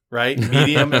sized, right?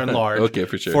 Medium and large. Okay,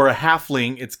 for sure. For a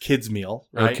halfling, it's kids meal,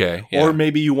 right? Okay, yeah. Or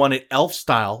maybe you want it elf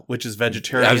style, which is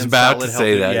vegetarian. I was about to salad,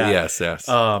 say healthy. that. Yeah.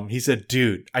 Yes. He said,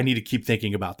 "Dude, I need to keep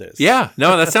thinking about this." Yeah.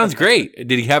 No, that sounds great.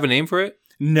 Did he have a name for it?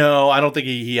 No, I don't think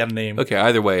he had a name. Okay.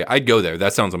 Either way, I'd go there.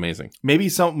 That sounds amazing. Maybe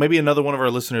another one of our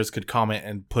listeners could comment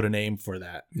and put a name for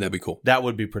that. That'd be cool. That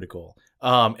would be pretty cool.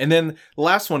 And then the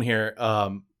last one here,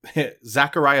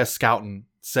 Zachariah Scouten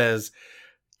says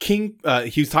King.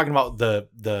 He was talking about the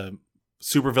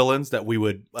supervillains that we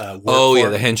would. Work for. Yeah,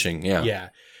 the henching. Yeah. Yeah.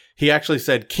 He actually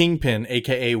said Kingpin,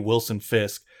 aka Wilson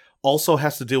Fisk, also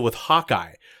has to deal with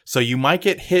Hawkeye. So you might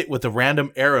get hit with a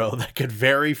random arrow that could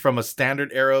vary from a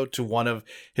standard arrow to one of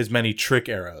his many trick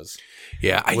arrows.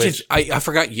 Yeah, I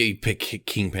forgot you picked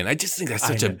Kingpin. I just think that's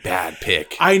such a bad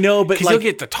pick. I know, but because you'll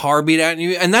get the tar beat out of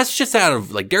you, and that's just out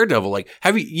of like Daredevil. Like,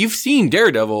 you've seen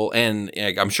Daredevil, and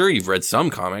like, I'm sure you've read some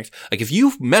comics. Like, if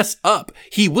you mess up,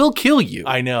 he will kill you.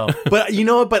 I know, but you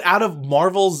know what? But out of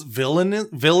Marvel's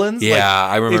villains, yeah,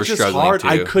 I remember it's just struggling hard. too.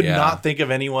 I could not think of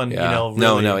anyone. Yeah. You know,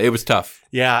 really. No, it was tough.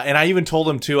 Yeah, and I even told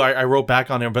him too. I wrote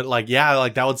back on him, but like, yeah,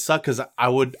 like that would suck because I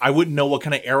wouldn't know what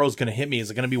kind of arrow is going to hit me.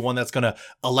 Is it going to be one that's going to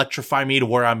electrify me to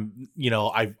where I'm,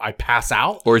 I pass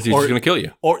out, or is he just going to kill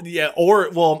you?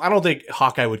 Well, I don't think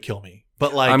Hawkeye would kill me,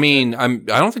 but like, I mean, I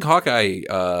don't think Hawkeye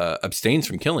abstains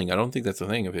from killing. I don't think that's a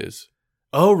thing of his.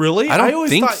 Oh, really? I always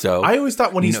think so. I always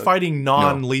thought when he's fighting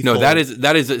non-lethal. No, that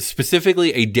is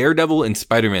specifically a Daredevil and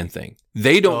Spider-Man thing.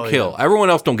 They don't kill. Yeah. Everyone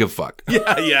else don't give a fuck. Yeah,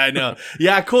 I know.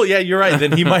 Yeah, cool. Yeah, you're right.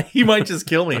 Then he might just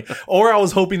kill me. Or I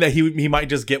was hoping that he might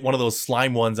just get one of those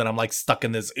slime ones, and I'm like stuck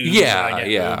in this ooze.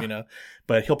 Yeah. Move,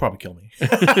 But he'll probably kill me.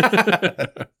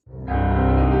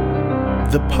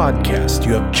 The podcast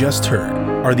you have just heard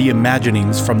are the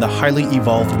imaginings from the highly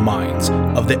evolved minds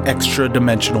of the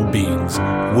extra-dimensional beings,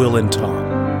 Will and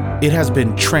Tom. It has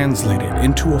been translated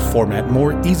into a format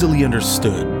more easily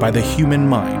understood by the human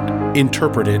mind.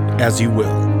 Interpret it as you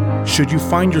will. Should you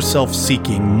find yourself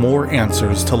seeking more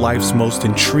answers to life's most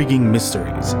intriguing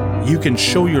mysteries, you can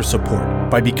show your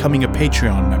support by becoming a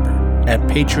Patreon member at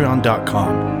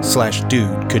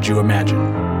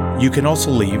patreon.com/dude-could-you-imagine. You can also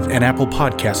leave an Apple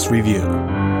Podcast review.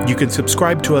 You can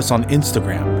subscribe to us on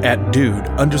Instagram at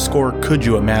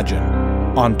dude_could-you-imagine,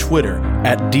 on Twitter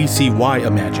at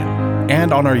DCYimagine,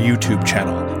 and on our YouTube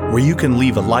channel, where you can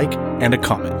leave a like and a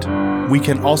comment. We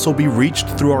can also be reached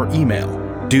through our email,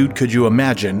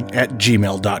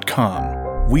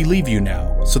 dudecouldyoimagine@gmail.com. We leave you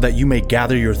now so that you may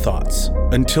gather your thoughts,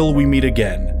 until we meet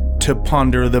again, to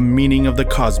ponder the meaning of the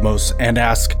cosmos and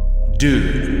ask,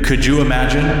 dude, could you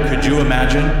imagine? Could you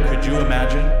imagine? Could you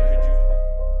imagine?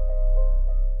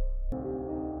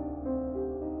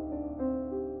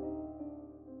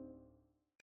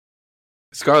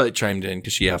 Scarlett chimed in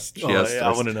because she asked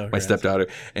I want to know my stepdaughter,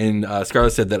 and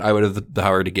Scarlett said that I would have the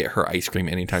power to get her ice cream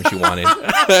anytime she wanted.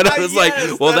 And I was like,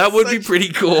 well, that would be pretty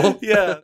cool. Yeah.